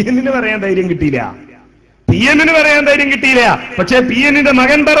 PN പറയാൻ ധൈര്യം കിട്ടിയില്ല. പക്ഷെ PN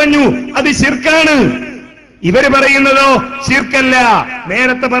മകൻ പറഞ്ഞു അത് ശിർക്കാണ്. ഇവര് പറയുന്നതോ ശിർക്കല്ല.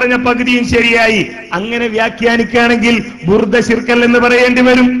 നേരത്തെ പറഞ്ഞ പകുതിയും ശരിയായി. അങ്ങനെ വ്യാഖ്യാനിക്കുകയാണെങ്കിൽ ബുർദ ശിർക്കല്ലെന്ന് പറയേണ്ടി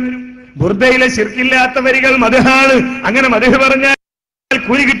വരും. ബുർദയിലെ ശിർക്കില്ലാത്ത വരികൾ മദ്ഹാണ്. അങ്ങനെ മദ്ഹ് പറഞ്ഞാൽ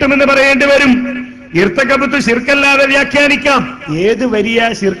കൂലി കിട്ടുമെന്ന് പറയേണ്ടി വരും. ഇർത്തകബത്ത് ശിർക്കല്ലാതെ വ്യാഖ്യാനിക്കാം. ഏത് വരിയാ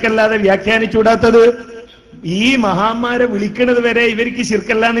ശിർക്കല്ലാതെ വ്യാഖ്യാനിച്ചൂടാത്തത്? ഈ മഹാന്മാരെ വിളിക്കുന്നത് വരെ ഇവർക്ക്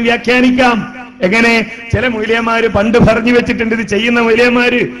ശിർക്കല്ലാന്ന് വ്യാഖ്യാനിക്കാം. എങ്ങനെ? ചില മൂല്യന്മാര് പണ്ട് പറഞ്ഞു വെച്ചിട്ടുണ്ട്. ഇത് ചെയ്യുന്ന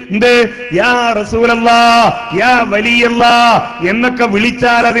മൂല്യന്മാര് എന്ത് യാ റസൂലല്ലാ, യാ വലിയല്ലാ എന്നൊക്കെ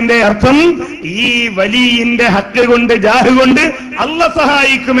വിളിച്ചാൽ അതിന്റെ അർത്ഥം ഈ വലിയിന്റെ ഹക്ക് കൊണ്ട് ജാഹ് കൊണ്ട് അല്ലാഹ്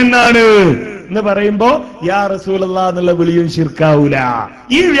സഹായിക്കുമെന്നാണ് എന്ന് പറയുമ്പോ യാ റസൂലല്ലാ എന്നുള്ള വിളിയും ശിർക്കാവൂല.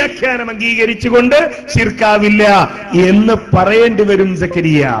 ഈ വ്യാഖ്യാനം അംഗീകരിച്ചുകൊണ്ട് ശിർക്കാവില്ല എന്ന് പറയേണ്ടി വരും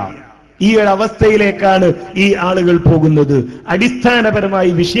സക്കരിയ. ഈ ഒരു അവസ്ഥയിലേക്കാണ് ഈ ആളുകൾ പോകുന്നത്. അടിസ്ഥാനപരമായി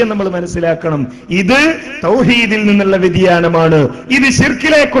വിഷയം നമ്മൾ മനസ്സിലാക്കണം. ഇത് തൗഹീദിൽ നിന്നുള്ള വ്യതിയാനമാണ്. ഇത്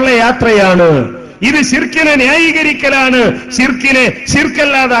ശിർക്കിലേക്കുള്ള യാത്രയാണ്. ഇത് ശിർക്കിനെ ന്യായീകരിക്കലാണ്, ശിർക്കിനെ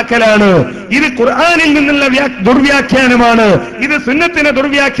ശിർക്കല്ലാതാക്കലാണ്. ഇത് ഖുർആനിൽ നിന്നുള്ള ദുർവ്യാഖ്യാനമാണ്. ഇത് സുന്നത്തിനെ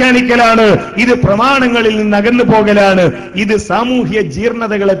ദുർവ്യാഖ്യാനിക്കലാണ്. ഇത് പ്രമാണങ്ങളിൽ നിന്ന് അകന്നു പോകലാണ്. ഇത് സാമൂഹ്യ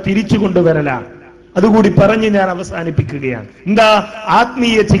ജീർണതകളെ തിരിച്ചു കൊണ്ടുവരലാണ്. അതുകൂടി പറഞ്ഞ് ഞാൻ അവസാനിപ്പിക്കുകയാണ്. എന്താ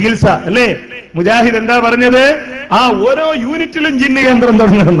ആത്മീയ ചികിത്സ അല്ലേ? മുജാഹിദ് എന്താ പറഞ്ഞത്? ആ ഓരോ യൂണിറ്റിലും ജിന്ന് കേന്ദ്രം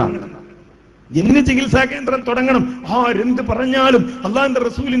തുടങ്ങണം. ജിന്ന് ചികിത്സാ കേന്ദ്രം തുടങ്ങണം. ആരെന്ത് പറഞ്ഞാലും അള്ളാഹുവിന്റെ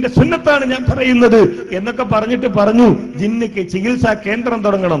റസൂലിന്റെ സുന്നത്താണ് ഞാൻ പറയുന്നത് എന്നൊക്കെ പറഞ്ഞിട്ട് പറഞ്ഞു ജിന്നക്ക് ചികിത്സാ കേന്ദ്രം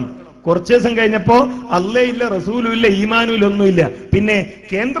തുടങ്ങണം. കുറച്ചു ദിവസം കഴിഞ്ഞപ്പോ അള്ളേ ഇല്ല, റസൂലും ഇല്ല, ഈമാനും ഇല്ല, ഒന്നുമില്ല. പിന്നെ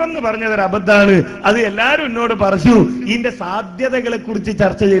കേന്ദ്രം എന്ന് പറഞ്ഞതൊരു അബദ്ധാണ്. അത് എല്ലാരും എന്നോട് പറഞ്ഞു ഇതിന്റെ സാധ്യതകളെ കുറിച്ച്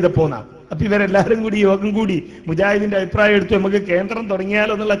ചർച്ച ചെയ്തപ്പോന്നാ. അപ്പൊ ഇവരെല്ലാരും കൂടി യോഗം കൂടി മുജാഹിദിന്റെ അഭിപ്രായം എടുത്തു, നമുക്ക് കേന്ദ്രം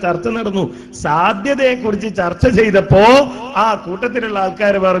തുടങ്ങിയാലോ എന്നുള്ള ചർച്ച നടന്നു. സാധ്യതയെ കുറിച്ച് ചർച്ച ചെയ്തപ്പോ ആ കൂട്ടത്തിലുള്ള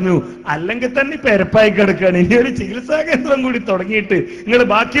ആൾക്കാർ പറഞ്ഞു അല്ലെങ്കിൽ തന്നെ ഇപ്പൊ എരപ്പായി കിടക്കുകയാണ്, ഇനി ഒരു ചികിത്സാ കേന്ദ്രം കൂടി തുടങ്ങിയിട്ട് നിങ്ങൾ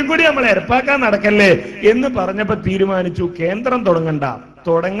ബാക്കിയും കൂടി നമ്മൾ എരപ്പാക്കാൻ നടക്കല്ലേ എന്ന് പറഞ്ഞപ്പോ തീരുമാനിച്ചു കേന്ദ്രം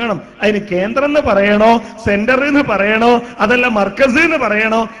തുടങ്ങണം. അതിന് കേന്ദ്രം എന്ന് പറയണോ, സെന്റർ എന്ന് പറയണോ, അതല്ല മർക്കസ് എന്ന്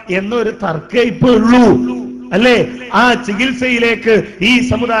പറയണോ എന്നൊരു തർക്കേ ഇപ്പൊ ഉള്ളൂ അല്ലേ? ആ ചികിത്സയിലേക്ക് ഈ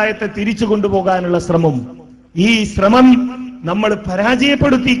സമുദായത്തെ തിരിച്ചു കൊണ്ടുപോകാനുള്ള ശ്രമം, ഈ ശ്രമം നമ്മൾ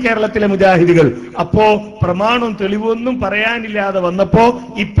പരാജയപ്പെടുത്തി കേരളത്തിലെ മുജാഹിദുകൾ. അപ്പോ പ്രമാണം തെളിവൊന്നും പറയാനില്ലാതെ വന്നപ്പോ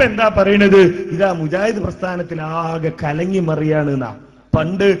ഇപ്പൊ എന്താ പറയണത്? ഇതാ മുജാഹിദ് പ്രസ്ഥാനത്തിൽ ആകെ കലങ്ങി മറിയാണ് എന്നാ.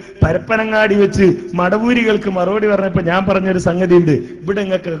 പണ്ട് പരപ്പനങ്ങാടി വെച്ച് മടവൂരികൾക്ക് മറുപടി പറഞ്ഞപ്പോ ഞാൻ പറഞ്ഞൊരു സംഗതി ഉണ്ട്. ഇവിടെ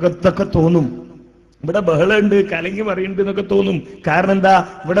നിങ്ങൾക്ക് ഇതൊക്കെ തോന്നും, ഇവിടെ ബഹളമുണ്ട്, കലങ്ങി മറിയുണ്ട് എന്നൊക്കെ തോന്നും. കാരണം എന്താ?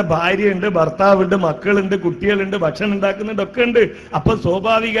 ഇവിടെ ഭാര്യയുണ്ട്, ഭർത്താവുണ്ട്, മക്കളുണ്ട്, കുട്ടികളുണ്ട്, ഭക്ഷണം ഉണ്ടാക്കുന്നുണ്ട്, ഒക്കെ ഉണ്ട്. അപ്പൊ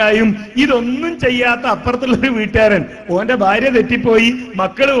സ്വാഭാവികമായും ഇതൊന്നും ചെയ്യാത്ത അപ്പുറത്തുള്ളൊരു വീട്ടുകാരൻ, ഓന്റെ ഭാര്യ തെറ്റിപ്പോയി,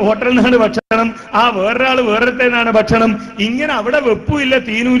 മക്കള് ഹോട്ടലിൽ നിന്നാണ് ഭക്ഷണം, ആ വേറൊരാള് വേറെത്തേനാണ് ഭക്ഷണം. ഇങ്ങനെ അവിടെ വെപ്പുമില്ല,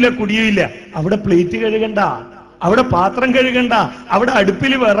 തീനുമില്ല, കുടിയുമില്ല. അവിടെ പ്ലേറ്റ് കഴുകണ്ട, അവിടെ പാത്രം കഴുകണ്ട, അവിടെ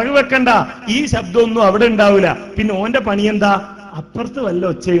അടുപ്പിൽ വിറക് വെക്കണ്ട. ഈ ശബ്ദമൊന്നും അവിടെ ഉണ്ടാവില്ല. പിന്നെ ഓന്റെ പണി എന്താ? അപ്പുറത്ത് വല്ല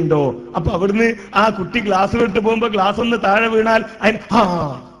ഒച്ചയുണ്ടോ? അപ്പൊ അവിടുന്ന് ആ കുട്ടി ഗ്ലാസ് വിട്ട് പോകുമ്പോ ഗ്ലാസ് ഒന്ന് താഴെ വീണാൽ അതിന്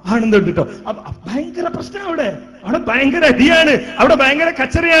ആണെന്ന് കേട്ടോ. ഭയങ്കര പ്രശ്നം അവിടെ ഭയങ്കര അടിയാണ്, അവിടെ ഭയങ്കര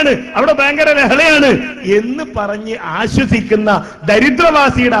കച്ചറയാണ്, അവിടെ ഭയങ്കര ലഹളയാണ് എന്ന് പറഞ്ഞ് ആശ്വസിക്കുന്ന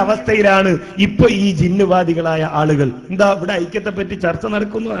ദരിദ്രവാസിയുടെ അവസ്ഥയിലാണ് ഇപ്പൊ ഈ ജിന്നുവാദികളായ ആളുകൾ. എന്താ? ഇവിടെ ഐക്യത്തെ പറ്റി ചർച്ച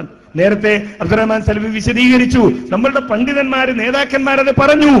നടക്കുന്നതാണ്. നേരത്തെ അബ്ദുറഹ്മാൻ സലഫി വിശദീകരിച്ചു. നമ്മളുടെ പണ്ഡിതന്മാര്, നേതാക്കന്മാരത്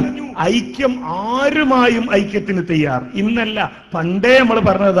പറഞ്ഞു. ഐക്യം ആരുമായും ഐക്യത്തിന് തയ്യാർ. ഇന്നല്ല, പണ്ടേ നമ്മൾ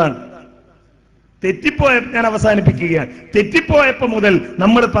പറഞ്ഞതാണ്. ഞാൻ അവസാനിപ്പിക്കുകയാണ്. തെറ്റിപ്പോയപ്പോ മുതൽ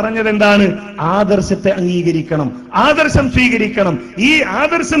നമ്മൾ പറഞ്ഞത് എന്താണ്? ആദർശത്തെ അംഗീകരിക്കണം, ആദർശം സ്വീകരിക്കണം. ഈ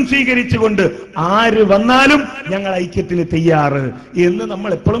ആദർശം സ്വീകരിച്ചുകൊണ്ട് ആര് വന്നാലും ഞങ്ങൾ ഐക്യത്തിന് തയ്യാറ് എന്ന് നമ്മൾ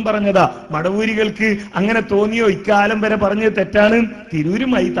എപ്പോഴും പറഞ്ഞതാ. മടവൂരികൾക്ക് അങ്ങനെ തോന്നിയോ? ഇക്കാലം വരെ പറഞ്ഞത് തെറ്റാണ്.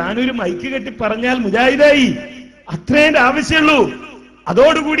 താനൂരും ഐക്യ കെട്ടി പറഞ്ഞാൽ മുജാഹിദായി, അത്രേന്റെ ആവശ്യമുള്ളൂ.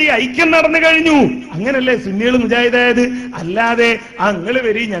 അതോടുകൂടി ഐക്യം നടന്നു കഴിഞ്ഞു. അങ്ങനല്ലേ സുന്നികൾ മുജാഹിദായത്? അല്ലാതെ അങ്ങള്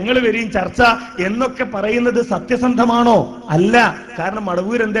വരി ഞങ്ങൾ വരിയും ചർച്ച എന്നൊക്കെ പറയുന്നത് സത്യസന്ധമാണോ? അല്ല. കാരണം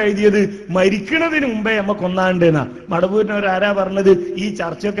മടവൂർ എന്താ എഴുതിയത്? മരിക്കുന്നതിന് മുമ്പേ നമ്മ കൊന്നാണ്ടെന്നാ. മടവൂരിനവരാരാ പറഞ്ഞത്? ഈ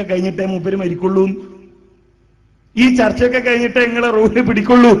ചർച്ചയൊക്കെ കഴിഞ്ഞിട്ടേ മൂപ്പര് മരിക്കുള്ളൂ, ഈ ചർച്ചയൊക്കെ കഴിഞ്ഞിട്ടേ നിങ്ങളെ റൂഹിന്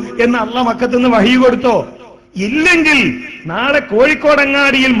പിടിക്കുള്ളൂ എന്ന് അള്ളാഹ് മക്കത്തുനിന്ന് വഹി കൊടുത്തോ? ഇല്ലെങ്കിൽ നാളെ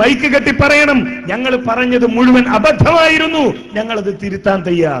കോഴിക്കോടങ്ങാടിയിൽ മൈക്ക് കെട്ടി പറയണം, ഞങ്ങൾ പറഞ്ഞത് മുഴുവൻ അബദ്ധമായിരുന്നു, ഞങ്ങളത് തിരുത്താൻ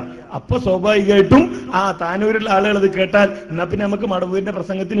തയ്യാർ. അപ്പൊ സ്വാഭാവികമായിട്ടും താനൂരിലുള്ള ആളുകൾ അത് കേട്ടാൽ എന്നാ പിന്നെ നമുക്ക് മടവൂരിന്റെ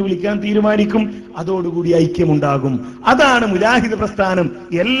പ്രസംഗത്തിന് വിളിക്കാൻ തീരുമാനിക്കും. അതോടുകൂടി ഐക്യമുണ്ടാകും. അതാണ് മുജാഹിദ് പ്രസ്ഥാനം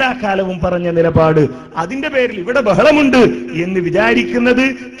എല്ലാ കാലവും പറഞ്ഞ നിലപാട്. അതിന്റെ പേരിൽ ഇവിടെ ബഹളമുണ്ട് എന്ന് വിചാരിക്കുന്നത്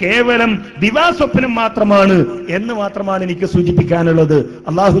കേവലം ദിവാസ്വപ്നം മാത്രമാണ് എന്ന് മാത്രമാണ് എനിക്ക് സൂചിപ്പിക്കാനുള്ളത്.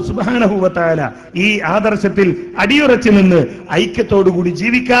 അല്ലാഹു സുബ്ഹാനഹു വ തആല ഈ ആദർശത്തിൽ അടിയുറച്ചു നിന്ന് ഐക്യത്തോടുകൂടി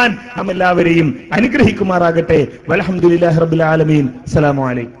ജീവിക്കാൻ നമ്മെല്ലാവരെയും അനുഗ്രഹിക്കുമാറാകട്ടെ. വൽഹംദുലില്ലാഹി റബ്ബിൽ ആലമീൻ. അസ്സലാമു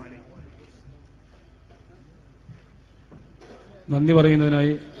അലൈക്കും. നന്ദി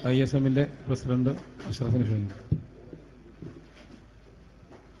പറയുന്നതിനായി ISMന്റെ പ്രസിഡന്റ് അഷ്റഫിനെ ക്ഷണിക്കുന്നു.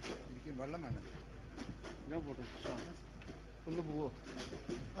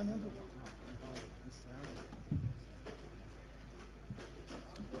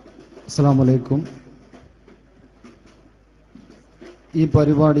 അസ്സലാമു അലൈക്കും. ഈ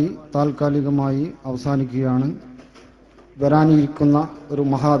പരിപാടി താൽക്കാലികമായി അവസാനിക്കുകയാണ്. വരാനിരിക്കുന്ന ഒരു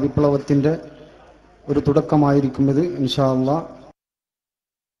മഹാവിപ്ലവത്തിന്റെ ഒരു തുടക്കമായിരിക്കും ഇത് ഇൻഷാ അല്ലാഹ്.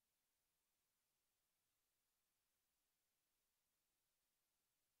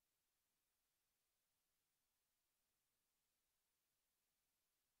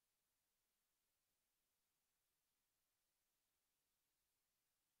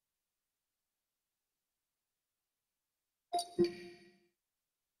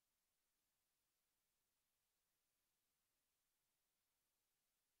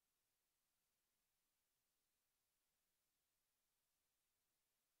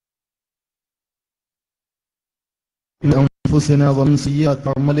 أنفسنا ومن سيئات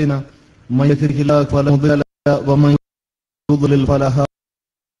أعمالنا من يهده الله فلا مضل له ومن يضلل فلا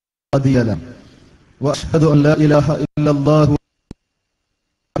هادي له وأشهد أن لا إله إلا الله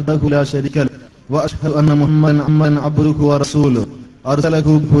وحده لا شريك له وأشهد أن محمدا عبده ورسوله أرسله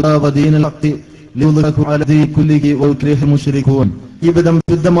بالهدى ودين الحق ليظهره على الدين كله ويكره المشركون. ഇവിധം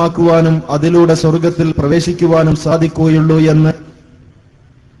സിദ്ധമാക്കുവാനും അതിലൂടെ സ്വർഗത്തിൽ പ്രവേശിക്കുവാനും സാധിക്കുകയുള്ളൂ എന്ന്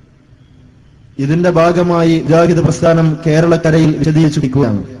ഇതിന്റെ ഭാഗമായി മുജാഹിദ് പ്രസ്ഥാനം കേരളക്കരയിൽ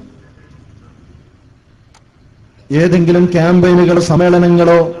വിശദീകരിച്ചിരിക്കുകയാണ്. ഏതെങ്കിലും ക്യാമ്പയിനുകളോ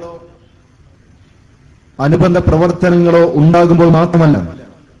സമ്മേളനങ്ങളോ അനുബന്ധ പ്രവർത്തനങ്ങളോ ഉണ്ടാകുമ്പോൾ മാത്രമല്ല,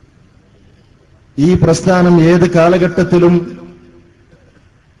 ഈ പ്രസ്ഥാനം ഏത് കാലഘട്ടത്തിലും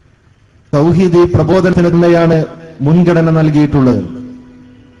തൗഹീദി പ്രബോധനത്തിന് തന്നെയാണ് മുൻഗണന നൽകിയിട്ടുള്ളത്.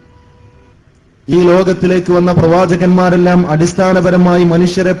 ഈ ലോകത്തിലേക്ക് വന്ന പ്രവാചകന്മാരെല്ലാം അടിസ്ഥാനപരമായി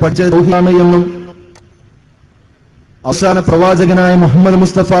മനുഷ്യരെ പഠിച്ച തൗഹീദാണ് എന്നും അവസാന പ്രവാചകനായ മുഹമ്മദ്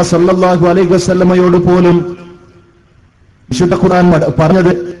മുസ്തഫ സല്ലല്ലാഹു അലൈഹി വസല്ലമയോട് പോലും വിശുദ്ധ ഖുർആൻ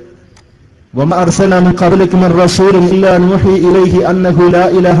പറഞ്ഞത് വമാ അർസൽനാ മിൻ ഖബ്ലിക മിൻ റസൂലിൻ ഇല്ലാ നൂഹി ഇലൈഹി അന്നഹു ലാ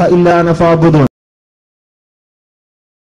ഇലാഹ ഇല്ലാ അന ഫഅബ്ദുൻ.